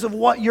meaning because of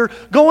what you're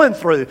going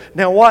through.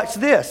 Now watch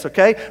this,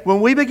 okay? When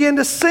we begin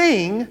to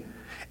sing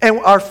and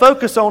our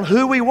focus on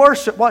who we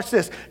worship, watch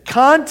this.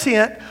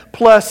 Content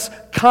plus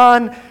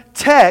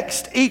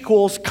context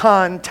equals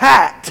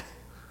contact.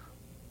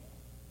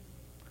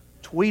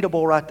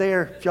 Tweetable right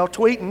there. If y'all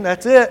tweeting,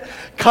 that's it.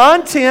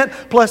 Content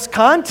plus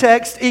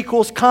context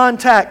equals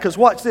contact. Because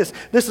watch this.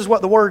 This is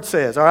what the Word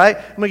says, all right?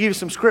 I'm going to give you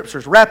some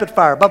scriptures. Rapid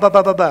fire. All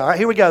right,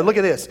 here we go. Look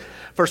at this.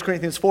 1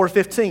 Corinthians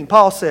 4:15.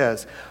 Paul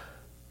says,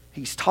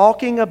 he's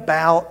talking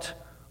about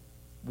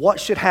what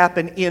should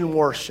happen in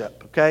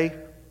worship, okay?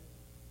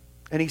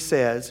 And he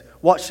says,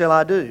 what shall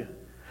I do?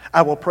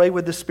 I will pray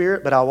with the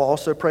Spirit, but I will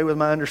also pray with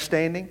my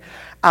understanding.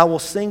 I will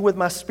sing with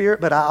my spirit,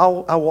 but I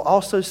will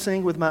also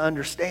sing with my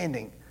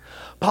understanding.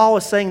 Paul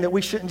is saying that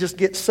we shouldn't just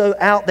get so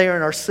out there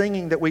in our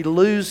singing that we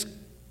lose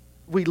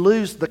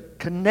the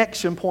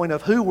connection point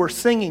of who we're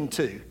singing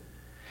to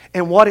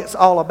and what it's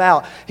all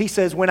about. He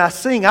says, when I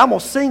sing, I'm going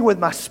to sing with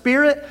my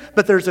spirit,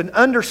 but there's an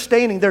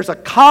understanding, there's a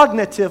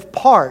cognitive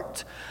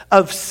part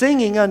of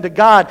singing unto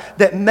God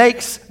that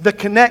makes the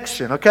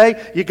connection,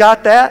 okay? You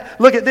got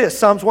that? Look at this.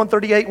 Psalms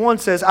 138:1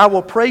 says, I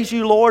will praise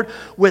you, Lord,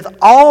 with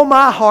all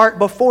my heart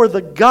before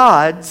the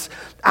gods.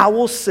 I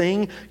will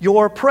sing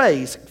your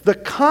praise. The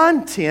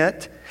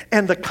content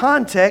and the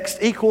context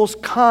equals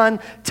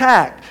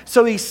contact.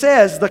 So he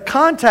says the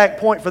contact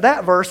point for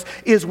that verse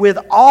is with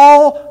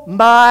all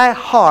my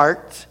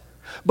heart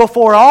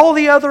before all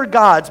the other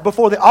gods,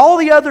 before all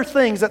the other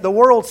things that the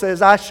world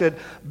says I should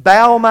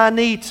bow my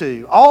knee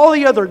to, all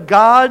the other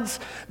gods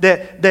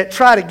that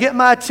try to get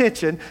my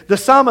attention, the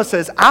psalmist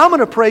says, I'm going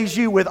to praise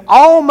you with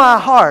all my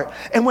heart.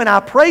 And when I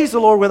praise the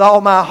Lord with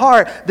all my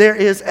heart, there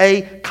is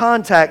a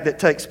contact that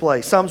takes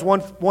place. Psalms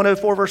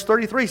 104 verse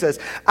 33 says,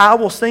 I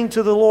will sing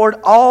to the Lord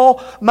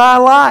all my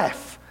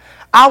life.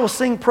 I will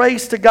sing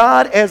praise to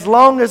God as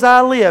long as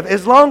I live.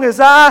 As long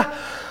as I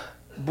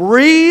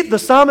breathe, the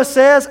psalmist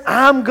says,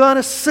 I'm going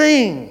to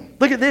sing.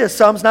 Look at this,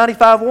 Psalms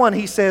 95:1.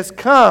 He says,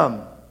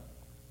 come.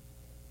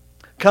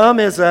 Come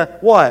is a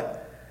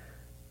what?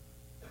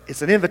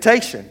 It's an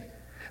invitation.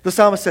 The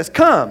psalmist says,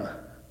 come.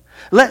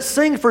 Let's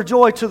sing for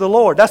joy to the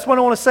Lord. That's what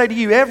I want to say to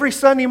you every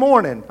Sunday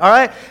morning, all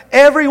right?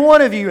 Every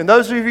one of you, and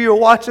those of you who are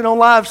watching on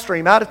live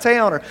stream, out of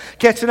town, or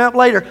catching up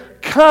later,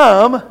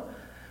 come.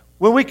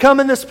 When we come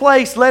in this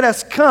place, let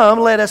us come.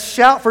 Let us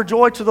shout for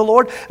joy to the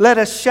Lord. Let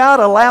us shout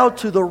aloud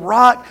to the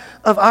rock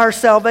of our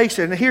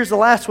salvation. And here's the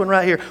last one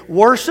right here.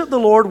 Worship the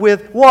Lord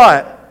with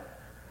what?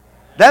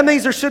 That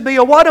means there should be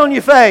a what on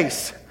your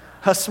face?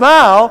 A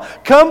smile.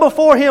 Come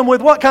before Him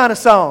with what kind of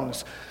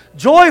songs?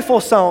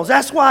 Joyful songs.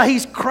 That's why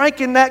he's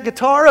cranking that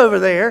guitar over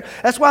there.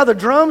 That's why the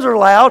drums are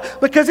loud,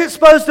 because it's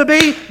supposed to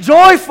be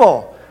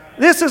joyful.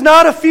 This is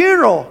not a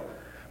funeral.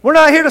 We're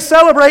not here to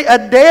celebrate a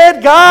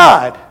dead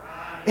God.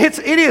 It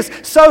is.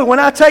 So when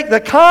I take the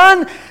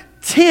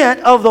content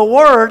of the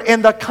word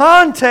and the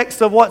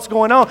context of what's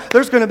going on,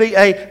 there's going to be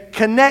a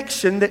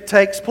connection that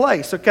takes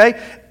place,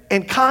 okay?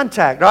 And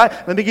contact, all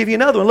right? Let me give you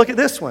another one. Look at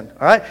this one,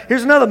 all right?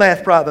 Here's another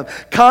math problem.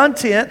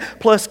 Content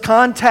plus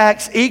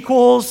contacts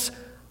equals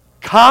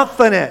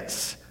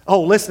confidence.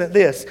 Oh, listen to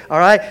this, all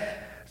right?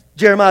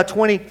 Jeremiah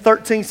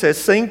 20:13 says,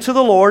 sing to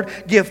the Lord,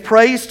 give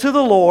praise to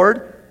the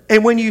Lord.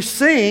 And when you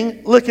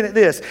sing, looking at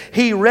this,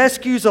 He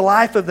rescues the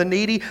life of the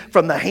needy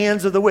from the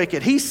hands of the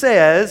wicked. He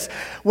says,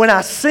 when I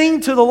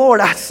sing to the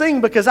Lord, I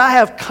sing because I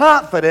have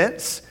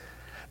confidence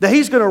that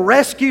He's going to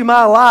rescue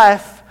my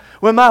life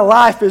when my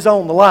life is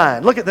on the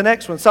line. Look at the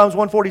next one, Psalms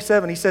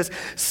 147. He says,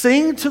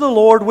 sing to the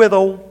Lord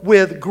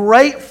with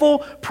grateful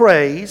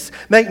praise.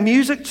 Make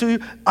music to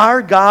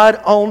our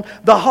God on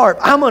the harp.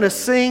 I'm going to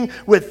sing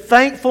with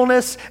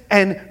thankfulness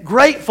and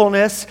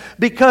gratefulness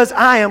because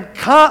I am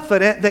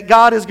confident that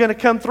God is going to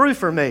come through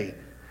for me.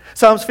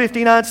 Psalms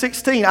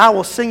 59:16, I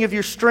will sing of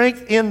your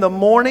strength in the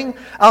morning.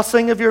 I'll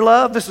sing of your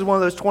love. This is one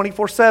of those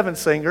 24/7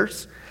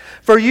 singers.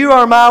 For you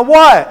are my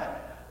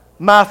what?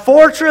 My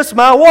fortress,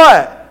 my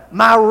what?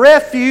 My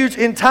refuge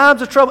in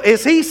times of trouble.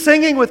 Is he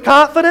singing with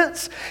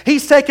confidence?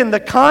 He's taking the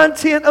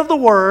content of the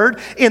word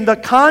in the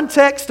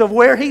context of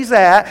where he's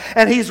at,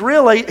 and he's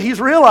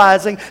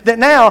realizing that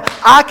now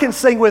I can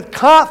sing with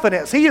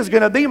confidence. He is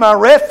going to be my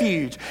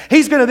refuge.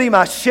 He's going to be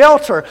my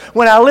shelter.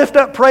 When I lift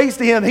up praise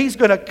to Him, He's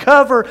going to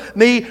cover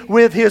me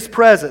with His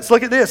presence.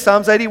 Look at this,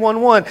 Psalms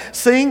 81:1.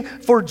 Sing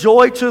for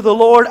joy to the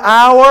Lord,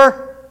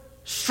 our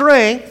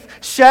strength.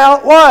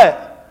 Shout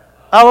what?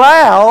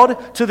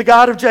 Aloud to the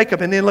God of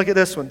Jacob. And then look at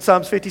this one,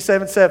 Psalms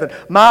 57:7.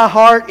 My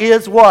heart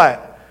is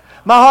what?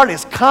 My heart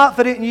is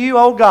confident in you,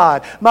 oh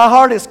God. My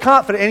heart is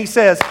confident. And he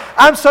says,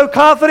 I'm so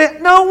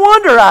confident, no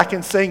wonder I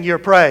can sing your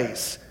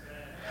praise.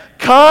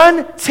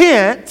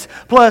 Content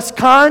plus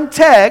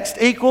context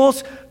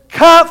equals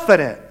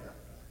confident.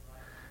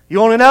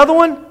 You want another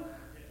one?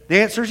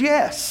 The answer is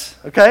yes.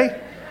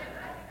 Okay?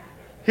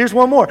 Here's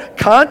one more.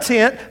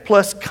 Content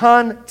plus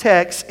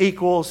context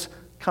equals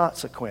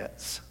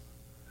consequence.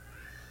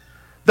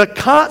 The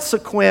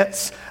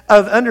consequence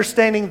of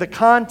understanding the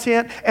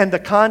content and the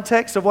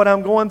context of what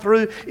I'm going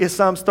through is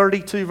Psalms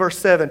 32, verse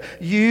 7.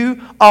 You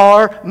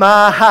are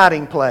my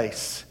hiding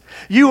place.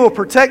 You will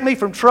protect me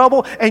from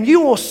trouble, and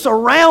you will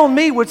surround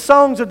me with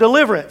songs of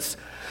deliverance.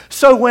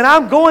 So when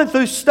I'm going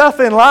through stuff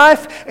in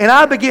life and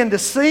I begin to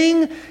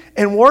sing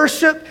and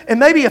worship,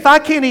 and maybe if I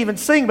can't even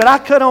sing, but I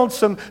cut on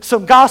some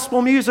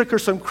gospel music or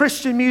some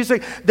Christian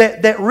music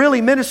that really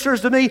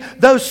ministers to me,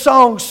 those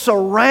songs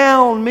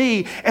surround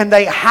me and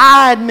they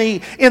hide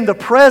me in the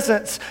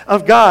presence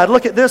of God.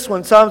 Look at this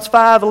one. Psalms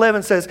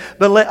 5:11 says,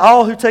 but let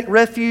all who take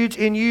refuge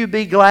in you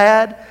be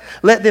glad.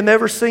 Let them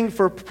ever sing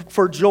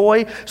for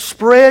joy.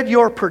 Spread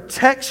your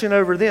protection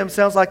over them.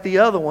 Sounds like the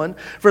other one.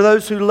 For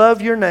those who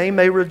love your name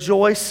may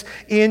rejoice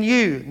in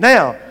you.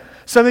 Now,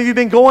 some of you have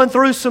been going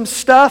through some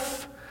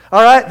stuff.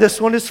 All right, this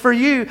one is for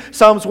you.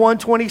 Psalms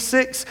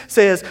 126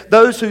 says,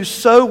 those who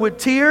sow with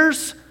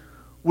tears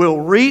will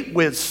reap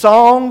with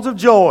songs of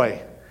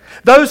joy.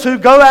 Those who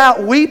go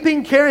out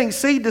weeping, carrying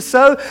seed to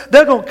sow,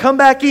 they're going to come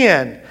back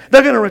in.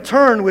 They're going to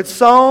return with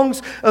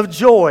songs of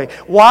joy.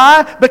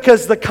 Why?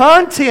 Because the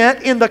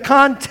content in the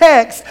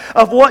context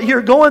of what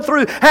you're going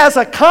through has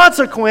a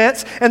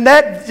consequence, and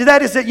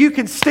that is that you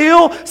can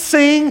still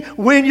sing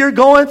when you're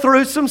going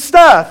through some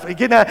stuff.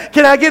 Can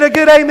I get a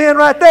good amen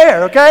right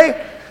there,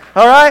 okay?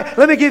 All right,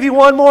 let me give you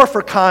one more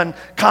for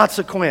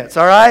consequence,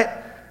 all right?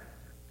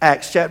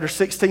 Acts chapter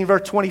 16,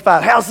 verse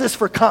 25. How's this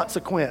for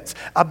consequence?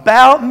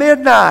 About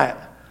midnight,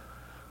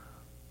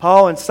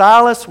 Paul and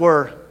Silas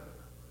were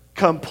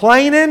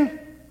complaining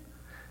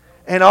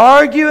and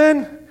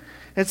arguing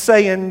and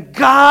saying,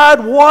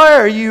 God,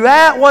 where are you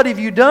at? What have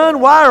you done?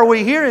 Why are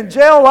we here in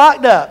jail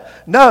locked up?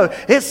 No,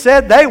 it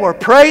said they were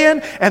praying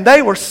and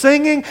they were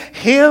singing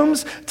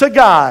hymns to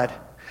God.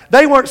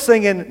 They weren't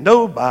singing,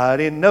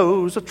 nobody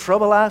knows the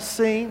trouble I've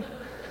seen.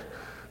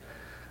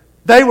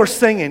 They were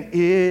singing,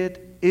 it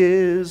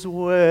is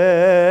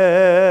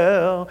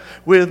well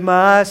with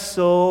my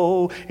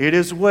soul. It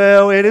is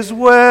well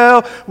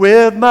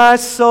with my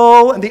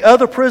soul. And the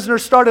other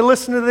prisoners started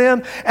listening to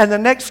them. And the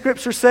next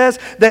scripture says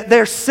that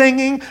their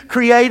singing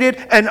created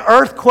an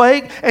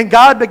earthquake. And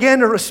God began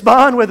to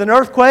respond with an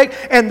earthquake.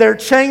 And their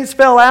chains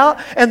fell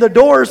out. And the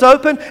doors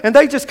opened. And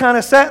they just kind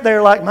of sat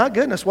there like, my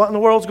goodness, what in the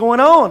world's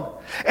going on?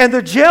 And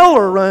the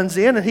jailer runs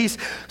in, and he's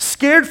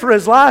scared for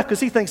his life because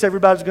he thinks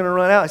everybody's going to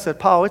run out. He said,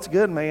 Paul, it's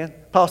good, man.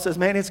 Paul says,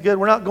 man, it's good.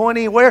 We're not going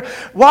anywhere.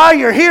 While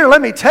you're here,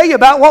 let me tell you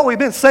about what we've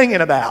been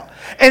singing about.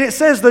 And it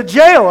says the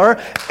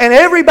jailer and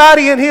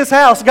everybody in his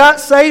house got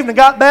saved and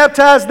got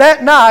baptized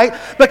that night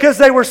because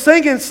they were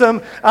singing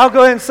some, I'll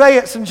go ahead and say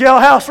it, some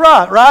jailhouse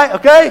rock, right?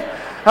 Okay?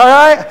 All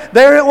right?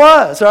 There it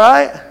was, all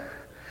right?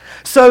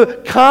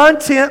 So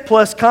content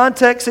plus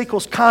context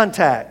equals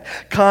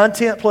contact.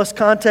 Content plus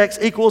context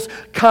equals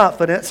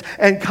confidence.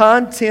 And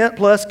content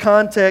plus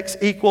context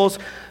equals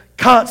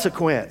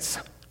consequence.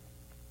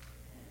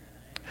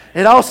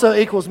 It also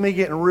equals me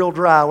getting real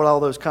dry with all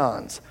those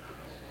cons.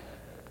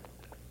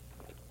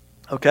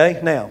 Okay,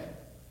 now,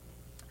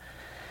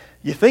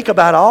 you think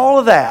about all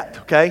of that,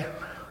 okay?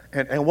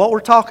 And what we're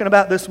talking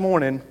about this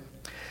morning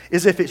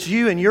is if it's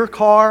you in your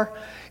car,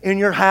 in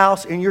your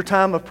house, in your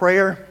time of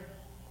prayer,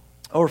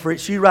 or if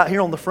it's you right here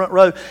on the front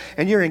row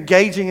and you're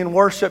engaging in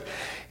worship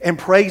and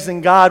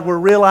praising God, we're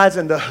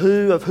realizing the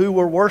who of who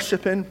we're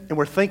worshiping, and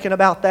we're thinking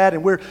about that,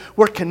 and we're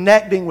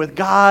connecting with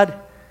God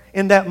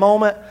in that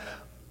moment.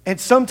 And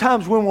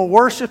sometimes when we're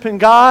worshiping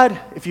God,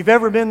 if you've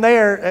ever been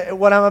there,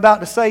 what I'm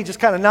about to say, just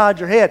kind of nod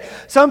your head.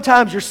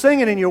 Sometimes you're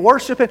singing and you're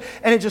worshiping,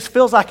 and it just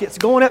feels like it's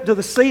going up to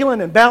the ceiling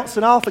and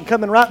bouncing off and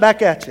coming right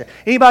back at you.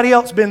 Anybody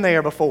else been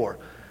there before?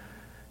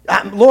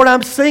 Lord,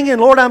 I'm singing.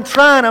 Lord, I'm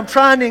trying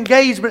to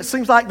engage, but it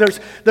seems like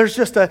there's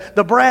just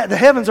the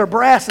heavens are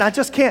brass, and I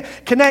just can't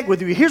connect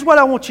with you. Here's what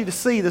I want you to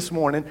see this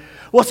morning.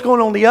 What's going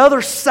on the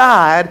other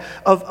side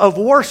of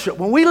worship.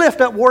 When we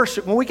lift up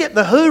worship, when we get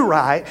the who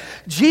right,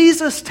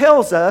 Jesus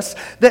tells us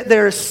that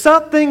there is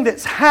something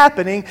that's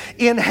happening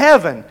in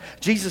heaven.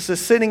 Jesus is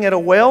sitting at a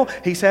well.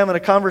 He's having a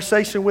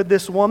conversation with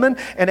this woman,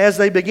 and as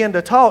they begin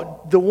to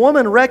talk, the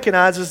woman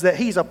recognizes that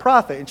he's a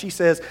prophet, and she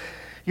says,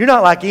 you're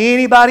not like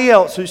anybody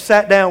else who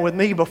sat down with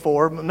me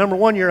before. Number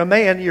one, you're a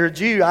man, you're a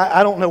Jew.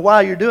 I don't know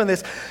why you're doing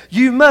this.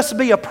 You must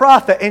be a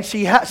prophet. And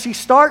she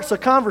starts a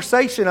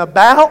conversation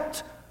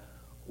about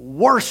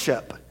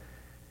worship.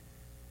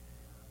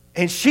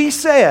 And she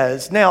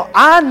says, now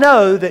I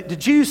know that the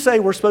Jews say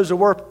we're supposed to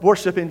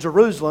worship in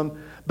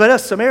Jerusalem, but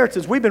us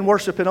Samaritans, we've been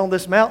worshiping on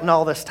this mountain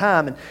all this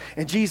time.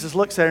 And Jesus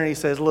looks at her and he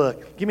says,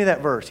 look, give me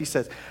that verse. He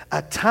says,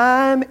 a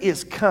time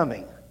is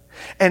coming,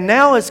 and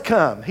now has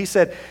come. He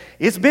said,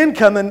 it's been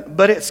coming,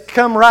 but it's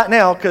come right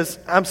now because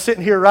I'm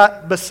sitting here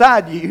right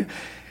beside you.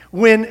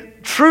 When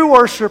true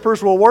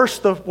worshipers will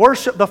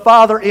worship the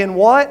Father in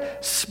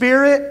what?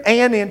 Spirit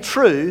and in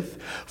truth.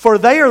 For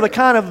they are the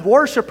kind of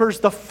worshipers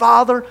the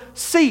Father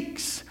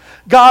seeks.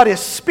 God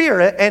is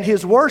spirit, and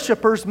His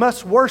worshipers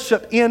must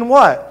worship in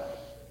what?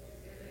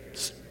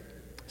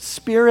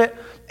 Spirit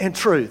and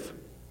truth.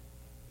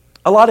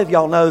 A lot of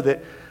y'all know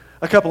that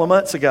a couple of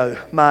months ago,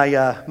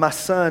 my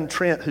son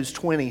Trent, who's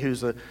 20,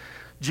 who's a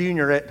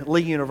junior at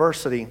Lee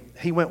University,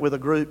 he went with a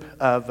group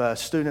of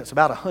students,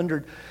 about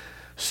 100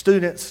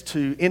 students,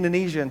 to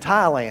Indonesia and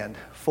Thailand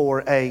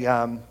for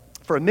a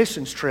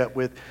missions trip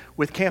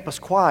with Campus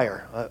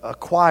Choir, a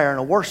choir and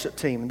a worship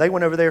team. They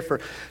went over there for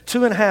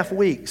 2.5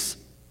 weeks.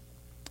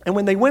 And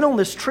when they went on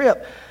this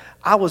trip,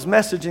 I was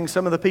messaging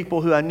some of the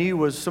people who I knew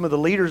was some of the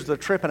leaders of the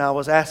trip, and I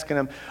was asking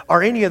them,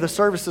 are any of the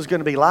services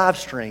going to be live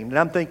streamed? And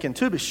I'm thinking,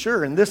 to be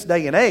sure, in this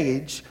day and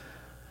age,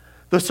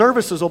 the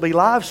services will be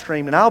live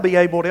streamed, and I'll be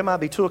able to, it might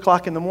be 2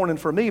 o'clock in the morning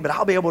for me, but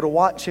I'll be able to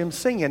watch him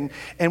singing.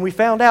 And we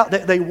found out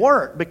that they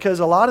weren't, because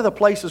a lot of the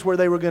places where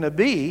they were going to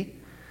be,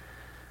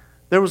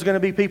 there was going to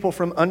be people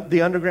from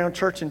the underground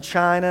church in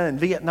China and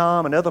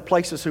Vietnam and other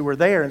places who were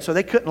there, and so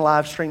they couldn't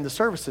live stream the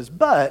services.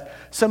 But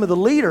some of the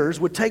leaders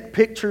would take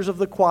pictures of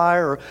the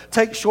choir or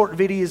take short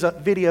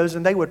videos,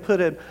 and they would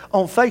put it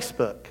on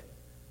Facebook.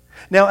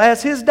 Now,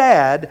 as his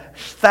dad,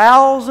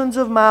 thousands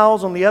of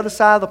miles on the other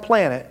side of the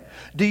planet,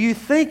 do you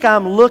think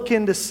I'm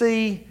looking to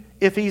see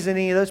if he's in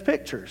any of those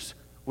pictures?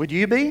 Would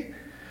you be?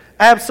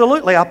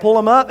 Absolutely. I pull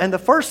him up, and the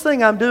first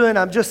thing I'm doing,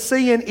 I'm just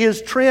seeing,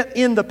 is Trent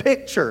in the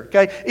picture?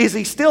 Okay, is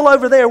he still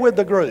over there with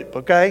the group?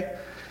 Okay,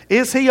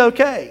 is he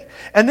okay?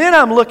 And then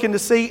I'm looking to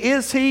see,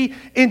 is he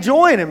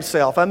enjoying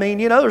himself? I mean,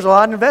 you know, there's a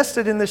lot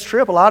invested in this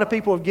trip. A lot of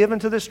people have given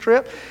to this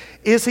trip.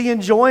 Is he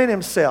enjoying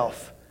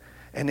himself?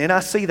 And then I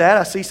see that.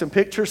 I see some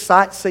pictures,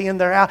 sightseeing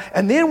there out.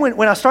 And then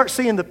when I start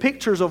seeing the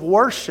pictures of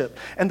worship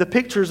and the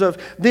pictures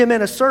of them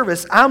in a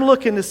service, I'm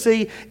looking to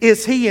see,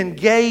 is he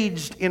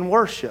engaged in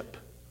worship?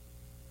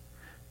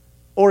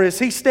 Or is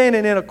he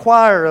standing in a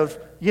choir of,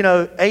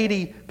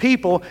 80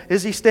 people?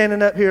 Is he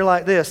standing up here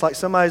like this, like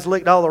somebody's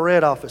licked all the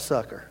red off his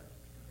sucker?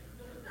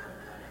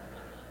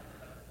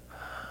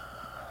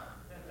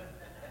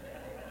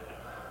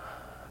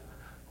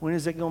 When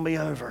is it going to be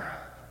over?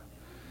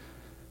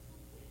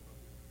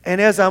 And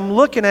as I'm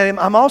looking at him,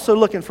 I'm also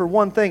looking for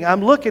one thing.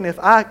 I'm looking if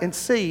I can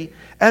see,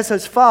 as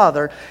his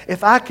father,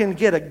 if I can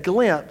get a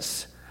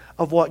glimpse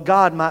of what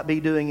God might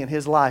be doing in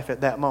his life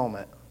at that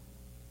moment.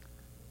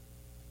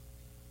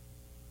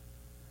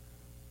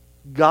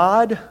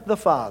 God the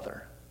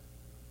Father,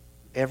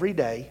 every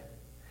day,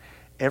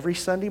 every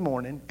Sunday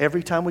morning,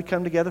 every time we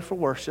come together for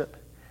worship,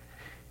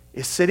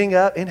 is sitting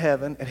up in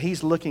heaven, and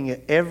He's looking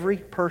at every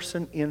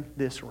person in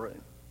this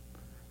room.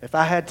 If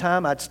I had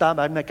time, I'd stop,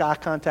 I'd make eye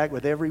contact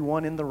with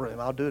everyone in the room.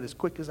 I'll do it as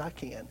quick as I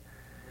can.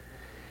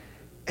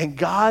 And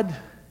God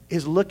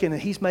is looking,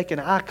 and He's making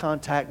eye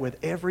contact with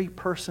every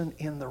person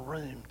in the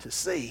room to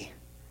see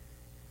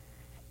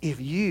if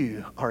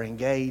you are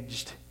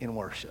engaged in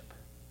worship.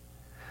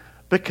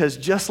 Because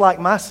just like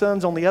my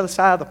son's on the other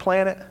side of the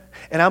planet,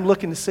 and I'm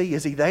looking to see,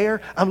 is he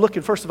there? I'm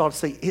looking, first of all, to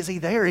see, is he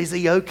there? Is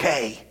he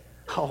okay?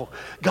 Oh,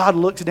 God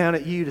looks down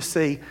at you to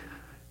see,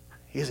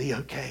 is he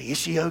okay? Is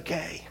she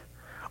okay?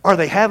 Are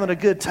they having a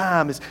good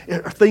time?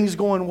 Are things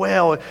going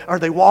well? Are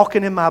they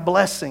walking in my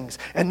blessings?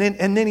 And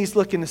then He's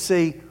looking to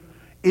see,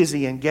 is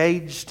he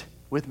engaged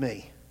with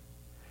me?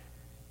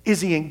 Is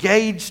he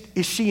engaged?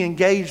 Is she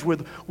engaged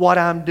with what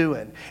I'm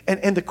doing?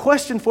 And the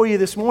question for you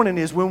this morning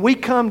is, when we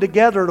come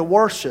together to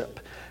worship,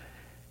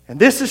 and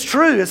this is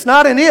true, it's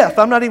not an if.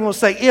 I'm not even going to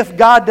say if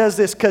God does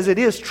this, because it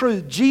is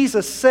true.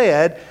 Jesus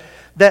said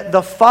that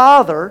the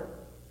Father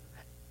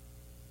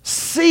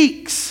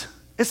seeks.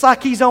 It's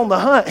like He's on the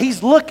hunt.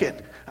 He's looking.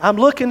 I'm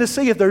looking to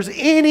see if there's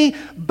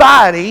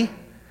anybody.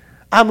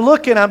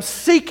 I'm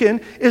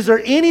seeking. Is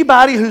there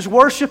anybody who's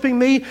worshiping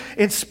me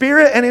in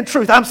spirit and in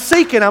truth? I'm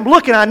seeking, I'm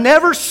looking, I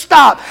never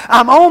stop.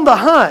 I'm on the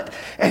hunt.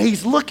 And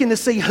He's looking to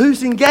see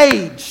who's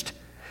engaged.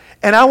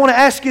 And I want to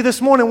ask you this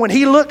morning, when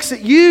He looks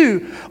at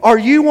you, are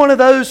you one of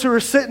those who are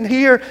sitting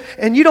here,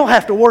 and you don't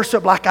have to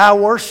worship like I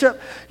worship.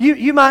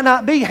 You might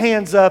not be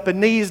hands up and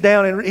knees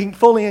down and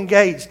fully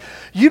engaged.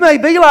 You may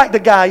be like the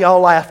guy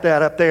y'all laughed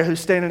at up there who's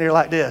standing there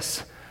like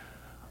this.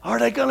 Are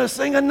they going to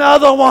sing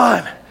another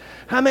one?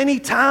 How many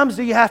times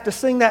do you have to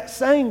sing that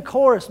same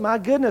chorus? My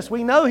goodness,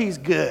 we know He's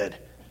good.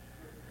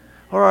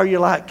 Or are you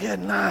like, good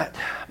night,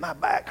 my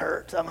back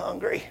hurts, I'm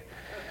hungry.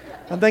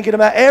 I'm thinking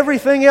about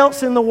everything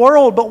else in the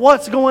world, but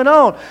what's going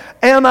on?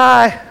 Am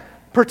I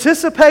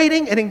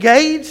participating and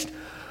engaged,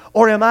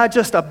 or am I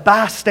just a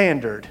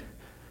bystander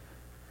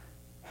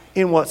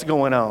in what's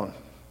going on?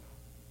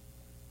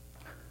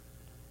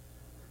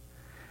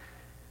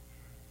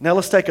 Now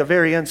let's take a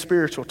very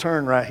unspiritual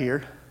turn right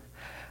here.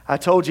 I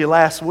told you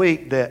last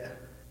week that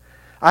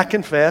I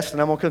confessed,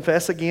 and I'm going to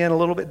confess again a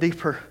little bit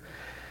deeper.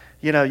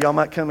 You know, y'all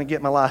might come and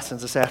get my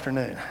license this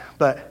afternoon.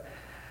 But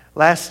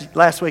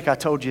last week I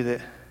told you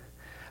that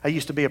I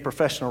used to be a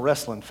professional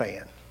wrestling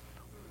fan.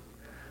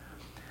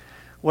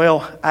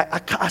 Well,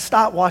 I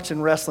stopped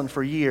watching wrestling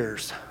for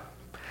years.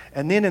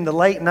 And then in the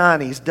late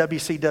 90s,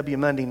 WCW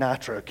Monday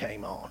Nitro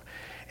came on.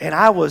 And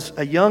I was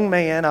a young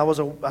man. I was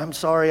a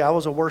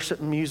worship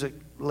and music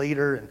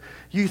leader and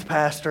youth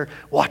pastor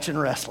watching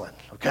wrestling,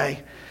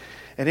 okay?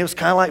 And it was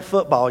kind of like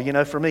football, you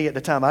know, for me at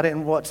the time. I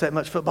didn't watch that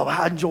much football, but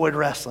I enjoyed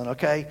wrestling,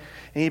 okay?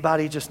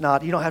 Anybody just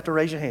nod? You don't have to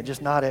raise your hand.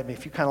 Just nod at me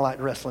if you kind of like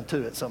wrestling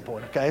too at some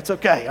point, okay? It's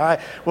okay, all right?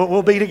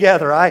 We'll be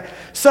together, all right?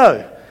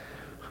 So,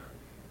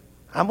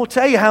 I'm going to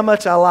tell you how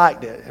much I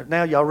liked it.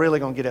 Now y'all really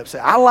going to get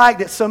upset. I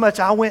liked it so much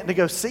I went to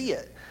go see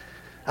it.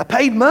 I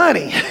paid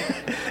money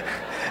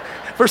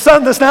for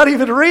something that's not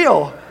even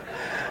real.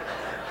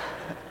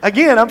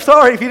 Again, I'm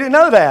sorry if you didn't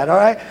know that, all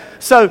right?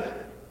 So,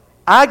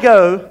 I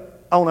go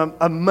on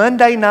a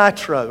Monday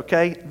Nitro,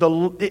 okay?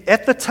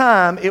 At the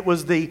time, it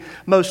was the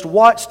most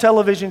watched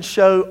television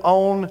show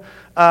on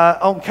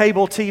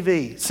cable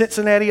TV,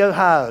 Cincinnati,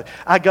 Ohio.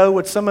 I go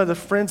with some of the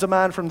friends of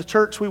mine from the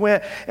church we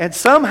went, and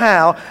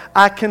somehow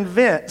I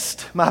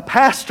convinced my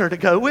pastor to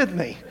go with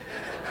me.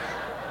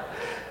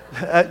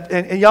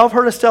 And y'all have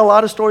heard us tell a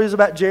lot of stories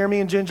about Jeremy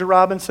and Ginger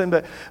Robinson,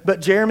 but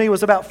Jeremy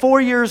was about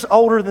 4 years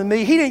older than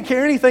me. He didn't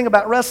care anything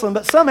about wrestling,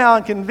 but somehow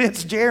I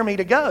convinced Jeremy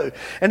to go.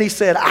 And he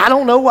said, I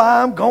don't know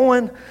why I'm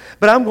going,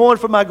 but I'm going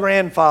for my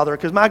grandfather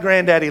because my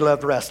granddaddy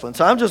loved wrestling.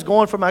 So I'm just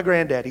going for my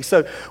granddaddy.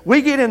 So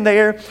we get in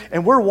there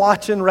and we're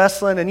watching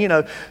wrestling, and you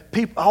know,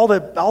 all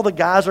the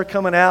guys are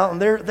coming out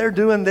and they're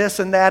doing this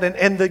and that,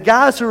 and the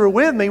guys who are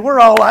with me,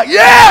 we're all like,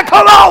 yeah,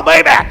 come on,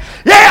 baby,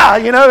 yeah,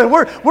 you know, and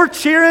we're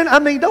cheering. I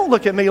mean, don't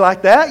look at me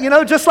like that, you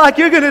know, just like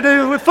you're going to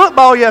do with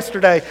football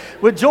yesterday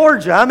with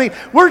Georgia. I mean,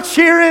 we're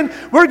cheering,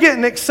 we're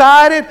getting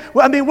excited.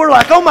 I mean, we're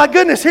like, oh my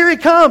goodness, here he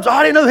comes. Oh,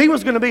 I didn't know he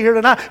was going to be here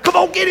tonight. Come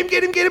on, get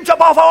him,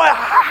 jump off.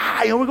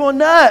 Oh, and we're going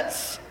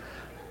nuts.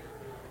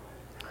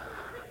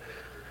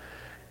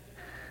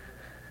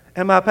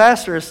 And my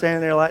pastor is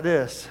standing there like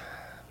this.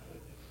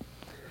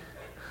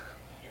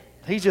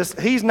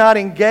 He's not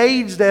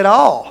engaged at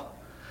all.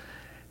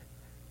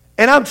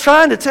 And I'm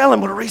trying to tell him,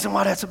 well, the reason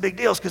why that's a big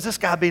deal is because this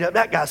guy beat up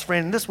that guy's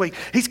friend, and this week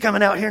he's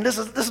coming out here, and this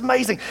is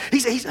amazing.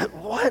 He's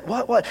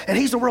what? And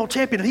he's the world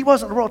champion, and he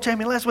wasn't the world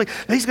champion last week.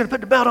 And he's going to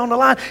put the belt on the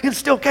line in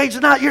steel cage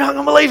tonight. You're not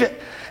going to believe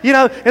it. You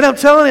know, and I'm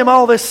telling him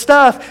all this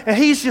stuff, and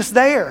he's just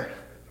there.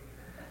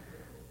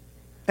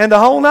 And the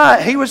whole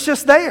night, he was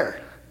just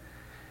there.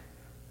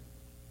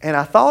 And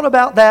I thought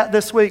about that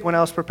this week when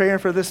I was preparing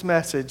for this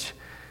message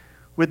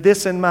with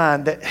this in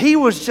mind, that he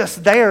was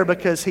just there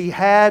because he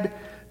had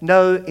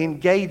no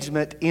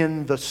engagement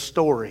in the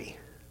story.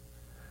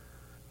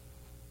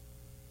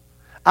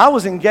 I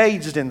was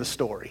engaged in the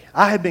story.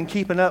 I had been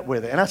keeping up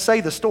with it. And I say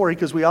the story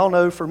because we all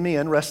know for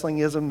men, wrestling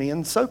is a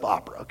men's soap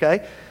opera,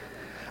 okay?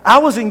 I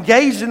was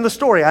engaged in the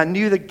story. I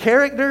knew the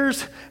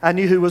characters. I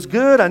knew who was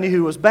good. I knew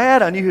who was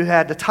bad. I knew who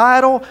had the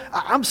title.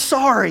 I'm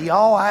sorry,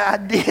 y'all. I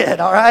did,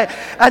 all right?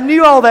 I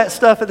knew all that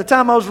stuff at the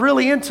time. I was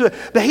really into it.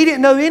 But he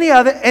didn't know any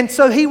of it. And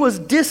so he was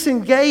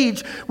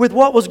disengaged with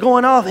what was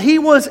going on. He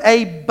was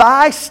a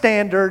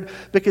bystander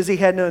because he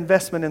had no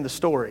investment in the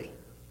story.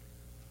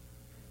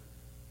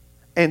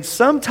 And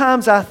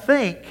sometimes I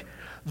think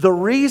the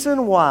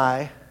reason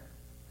why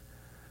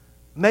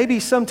maybe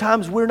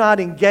sometimes we're not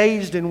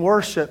engaged in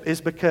worship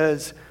is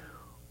because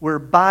we're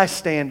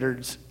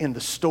bystanders in the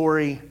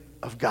story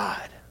of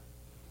God.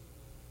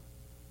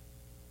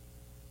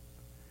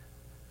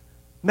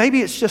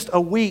 Maybe it's just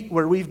a week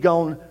where we've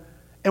gone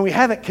and we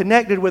haven't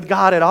connected with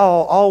God at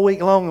all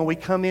week long, and we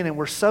come in and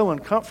we're so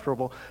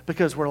uncomfortable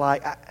because we're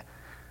like,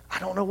 I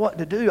don't know what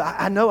to do.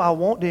 I know I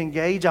want to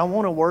engage. I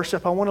want to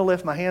worship. I want to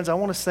lift my hands. I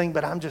want to sing,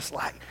 but I'm just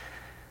like...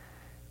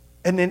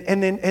 And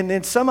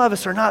then some of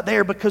us are not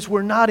there because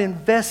we're not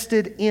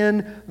invested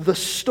in the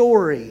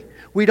story.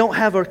 We don't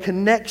have a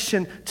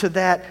connection to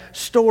that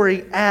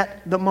story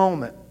at the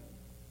moment.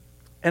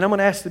 And I'm going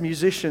to ask the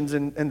musicians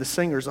and the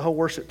singers, the whole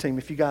worship team,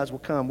 if you guys will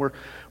come.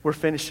 We're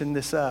finishing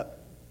this up.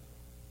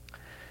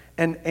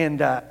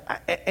 And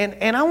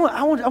I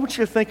want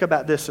you to think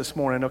about this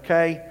morning,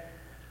 okay?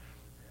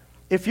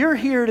 If you're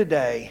here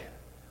today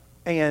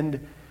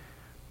and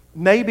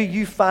maybe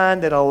you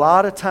find that a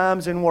lot of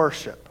times in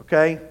worship,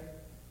 okay,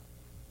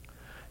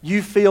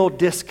 you feel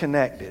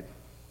disconnected.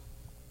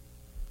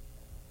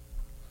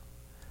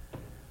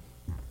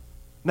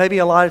 Maybe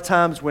a lot of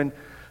times when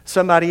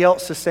somebody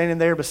else is standing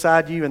there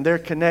beside you and they're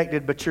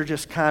connected, but you're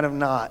just kind of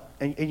not.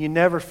 And you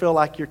never feel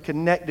like you're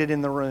connected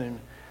in the room.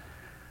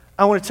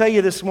 I want to tell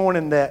you this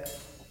morning that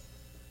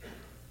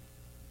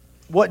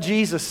what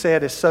Jesus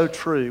said is so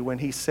true when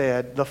He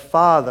said, the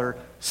Father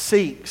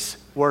seeks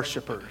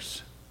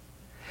worshipers.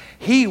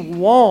 He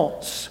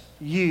wants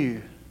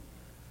you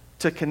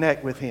to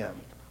connect with Him.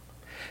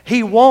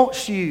 He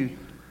wants you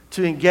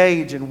to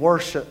engage and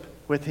worship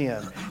with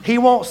Him. He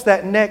wants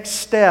that next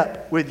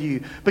step with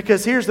you.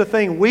 Because here's the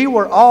thing, we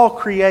were all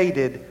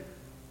created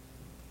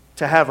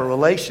to have a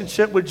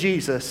relationship with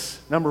Jesus,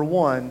 number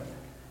one,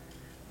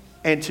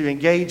 and to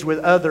engage with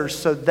others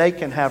so they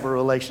can have a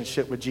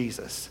relationship with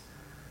Jesus.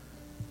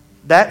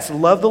 That's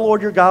love the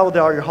Lord your God with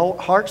all your whole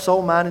heart,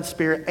 soul, mind, and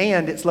spirit,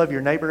 and it's love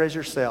your neighbor as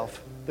yourself,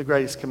 the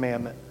greatest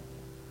commandment.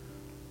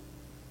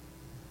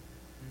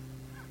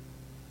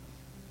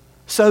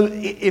 So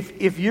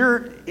if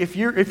you're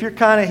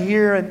kind of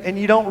here and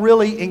you don't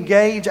really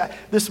engage,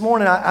 this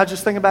morning I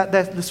just think about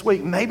that this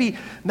week. Maybe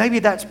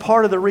that's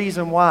part of the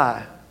reason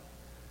why.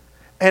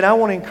 And I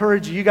want to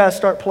encourage you guys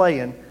start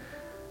playing.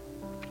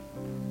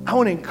 I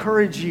want to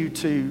encourage you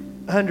to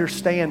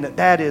understand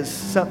that is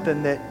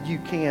something that you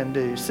can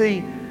do.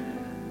 See,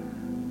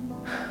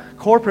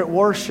 corporate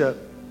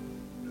worship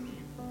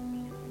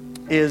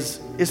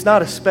it's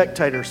not a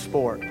spectator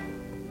sport.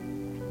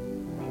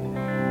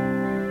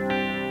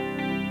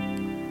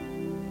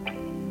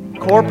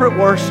 Corporate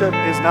worship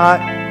is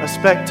not a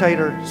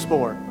spectator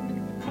sport.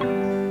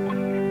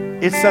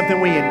 It's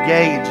something we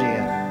engage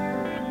in.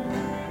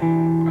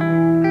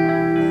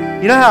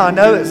 You know how I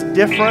know it's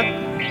different?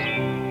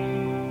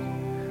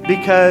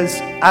 Because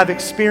I've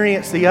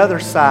experienced the other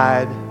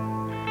side.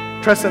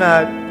 Tress and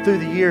I, through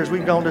the years,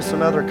 we've gone to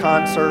some other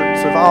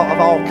concerts of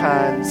all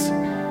kinds.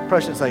 I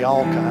probably shouldn't say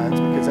all kinds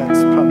because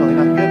that's probably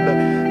not good,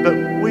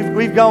 but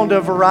we've gone to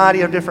a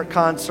variety of different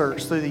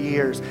concerts through the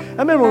years. I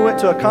remember we went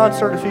to a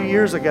concert a few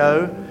years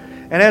ago,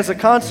 and as the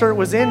concert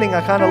was ending,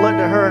 I kind of looked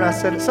at her and I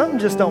said, something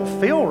just don't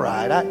feel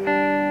right.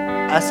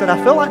 I said,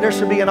 I feel like there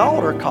should be an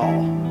altar call.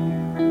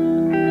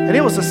 And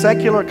it was a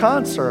secular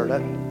concert.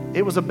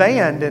 It was a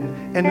band,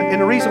 and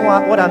the reason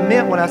why, what I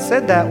meant when I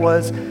said that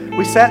was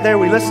we sat there,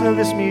 we listened to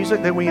this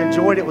music, then we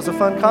enjoyed it. It was a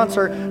fun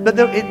concert, but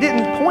it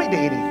didn't point to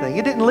anything.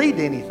 It didn't lead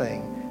to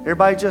anything.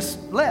 Everybody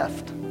just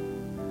left.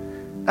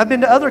 I've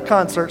been to other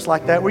concerts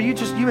like that where you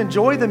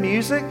enjoy the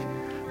music,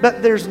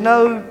 but there's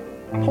no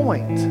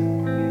point.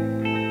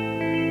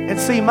 And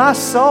see, my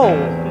soul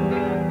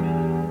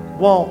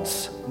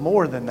wants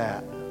more than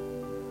that.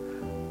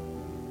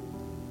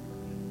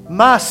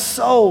 My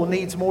soul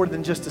needs more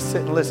than just to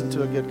sit and listen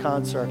to a good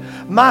concert.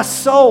 My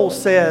soul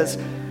says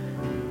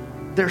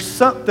there's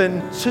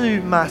something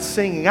to my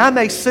singing. I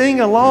may sing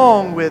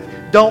along with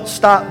Don't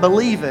Stop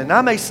Believing.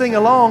 I may sing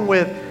along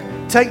with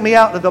Take Me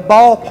Out to the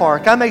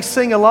Ballpark. I may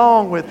sing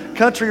along with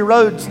Country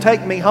Roads,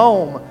 Take Me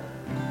Home.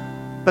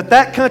 But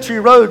that country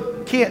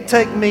road can't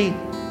take me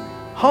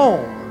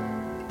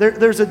home.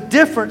 There's a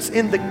difference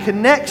in the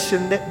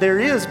connection that there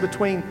is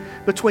between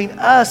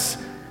us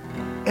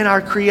and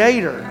our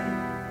Creator.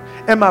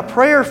 And my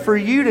prayer for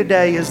you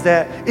today is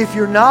that if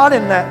you're not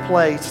in that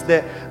place,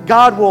 that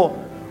God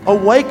will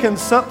awaken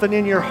something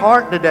in your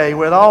heart today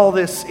with all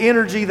this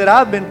energy that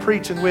I've been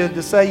preaching with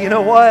to say, you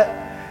know what?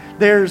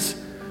 There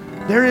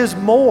is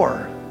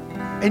more.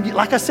 And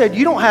like I said,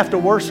 you don't have to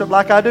worship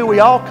like I do. We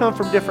all come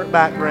from different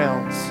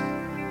backgrounds.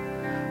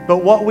 But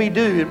what we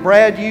do, and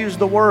Brad used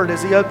the word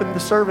as he opened the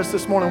service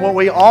this morning, what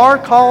we are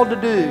called to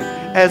do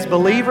as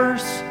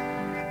believers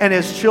and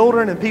as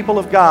children and people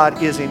of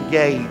God is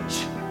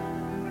engage.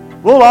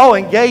 We'll all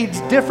engage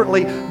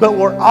differently, but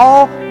we're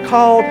all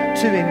called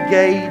to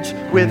engage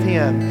with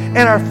Him.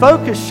 And our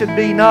focus should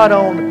be not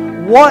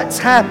on what's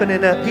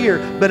happening up here,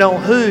 but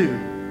on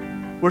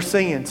who we're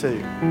singing to.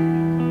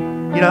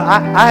 You know,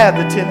 I have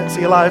the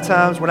tendency a lot of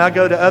times when I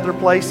go to other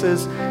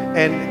places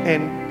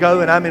and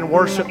go and I'm in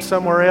worship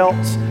somewhere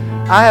else,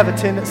 I have a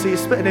tendency,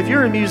 and if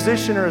you're a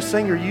musician or a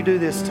singer, you do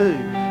this too.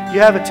 You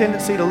have a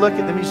tendency to look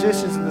at the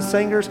musicians and the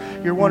singers.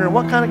 You're wondering,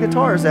 what kind of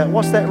guitar is that?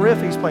 What's that riff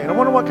he's playing? I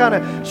wonder what kind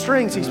of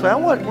strings he's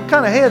playing. What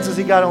kind of heads has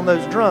he got on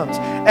those drums?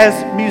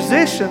 As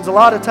musicians, a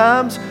lot of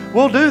times,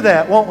 we'll do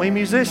that, won't we?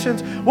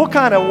 Musicians, we'll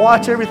kind of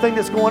watch everything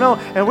that's going on,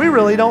 and we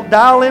really don't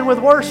dial in with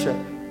worship.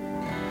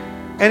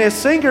 And as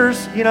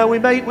singers, you know, we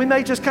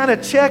may just kind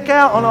of check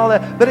out on all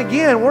that. But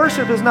again,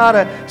 worship is not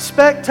a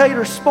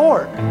spectator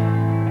sport.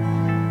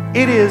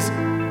 It is,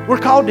 we're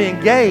called to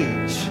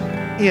engage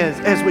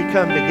as we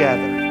come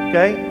together.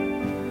 Okay?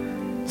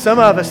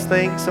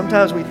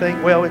 Sometimes we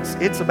think, well,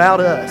 it's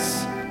about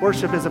us.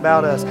 Worship is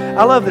about us.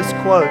 I love this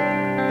quote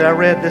that I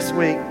read this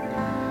week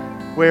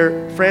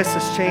where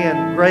Francis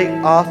Chan, great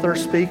author,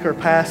 speaker,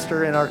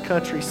 pastor in our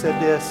country, said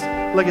this.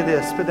 Look at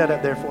this. Put that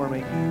up there for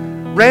me.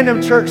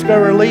 Random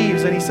churchgoer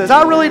leaves and he says,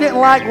 I really didn't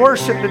like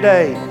worship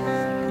today.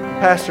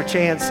 Pastor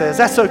Chan says,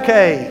 that's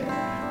okay.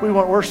 We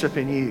weren't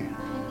worshiping you.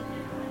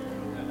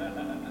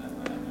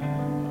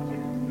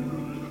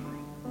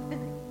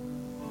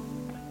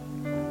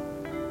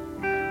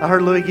 I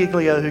heard Louis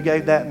Giglio, who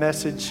gave that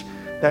message,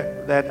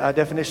 that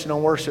definition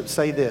on worship,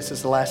 say this.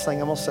 It's the last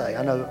thing I'm going to say.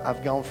 I know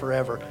I've gone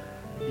forever.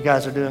 You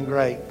guys are doing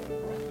great.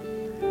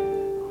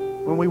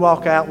 When we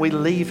walk out, we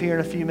leave here in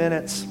a few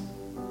minutes.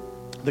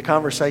 The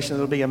conversation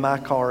that will be in my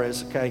car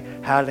is, okay,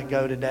 how did it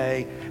go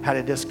today? How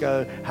did this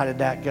go? How did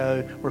that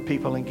go? Were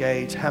people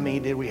engaged? How many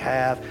did we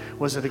have?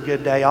 Was it a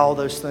good day? All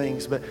those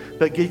things. But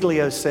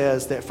Giglio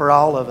says that for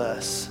all of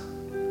us,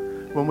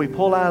 when we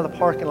pull out of the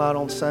parking lot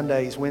on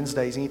Sundays,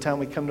 Wednesdays, anytime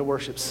we come to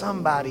worship,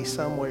 somebody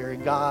somewhere,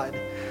 God,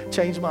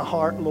 change my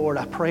heart, Lord.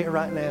 I pray it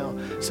right now.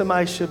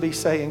 Somebody should be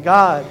saying,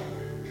 God,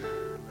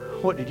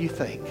 what did you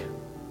think?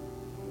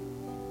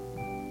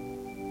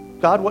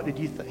 God, what did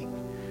you think?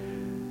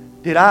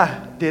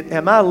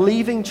 Am I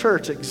leaving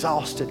church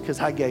exhausted because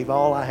I gave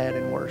all I had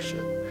in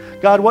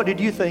worship? God, what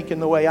did you think in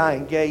the way I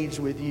engaged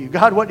with you?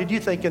 God, what did you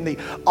think in the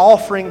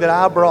offering that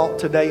I brought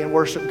today in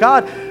worship?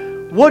 God,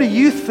 what do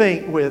you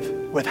think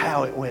with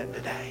how it went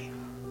today?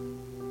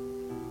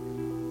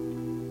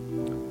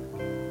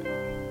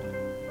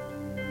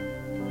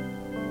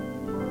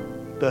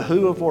 The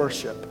who of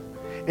worship.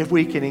 If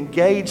we can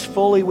engage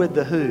fully with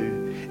the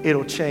who,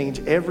 it'll change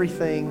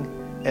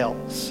everything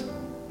else.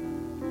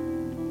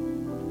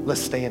 Let's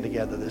stand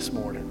together this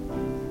morning.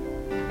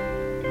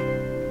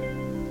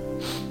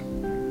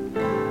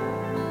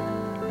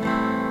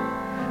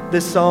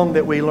 This song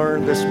that we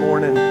learned this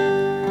morning,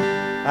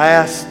 I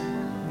asked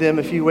them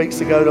a few weeks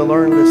ago to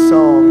learn this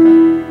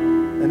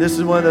song. And this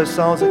is one of those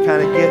songs that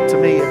kind of get to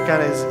me. It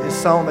kind of is a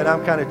song that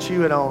I'm kind of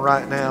chewing on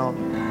right now.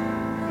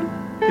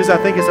 Because I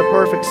think it's a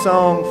perfect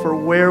song for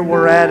where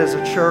we're at as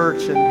a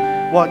church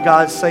and what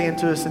God's saying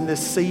to us in this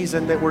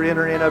season that we're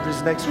entering in over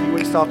these next few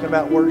weeks talking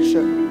about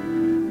worship.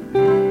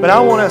 But I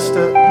want us to,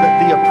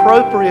 the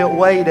appropriate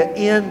way to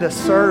end a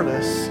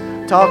service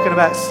talking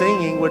about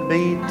singing would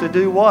be to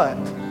do what?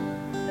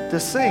 To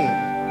sing.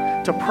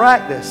 To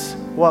practice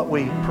what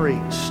we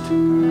preached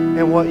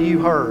and what you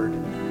heard.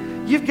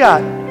 You've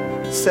got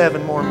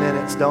 7 more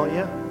minutes, don't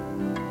you?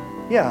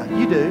 Yeah,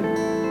 you do.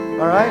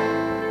 All right?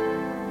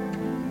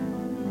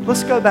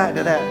 Let's go back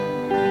to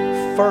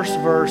that first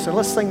verse and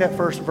let's sing that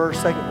first verse,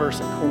 second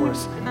verse, and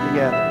chorus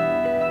together.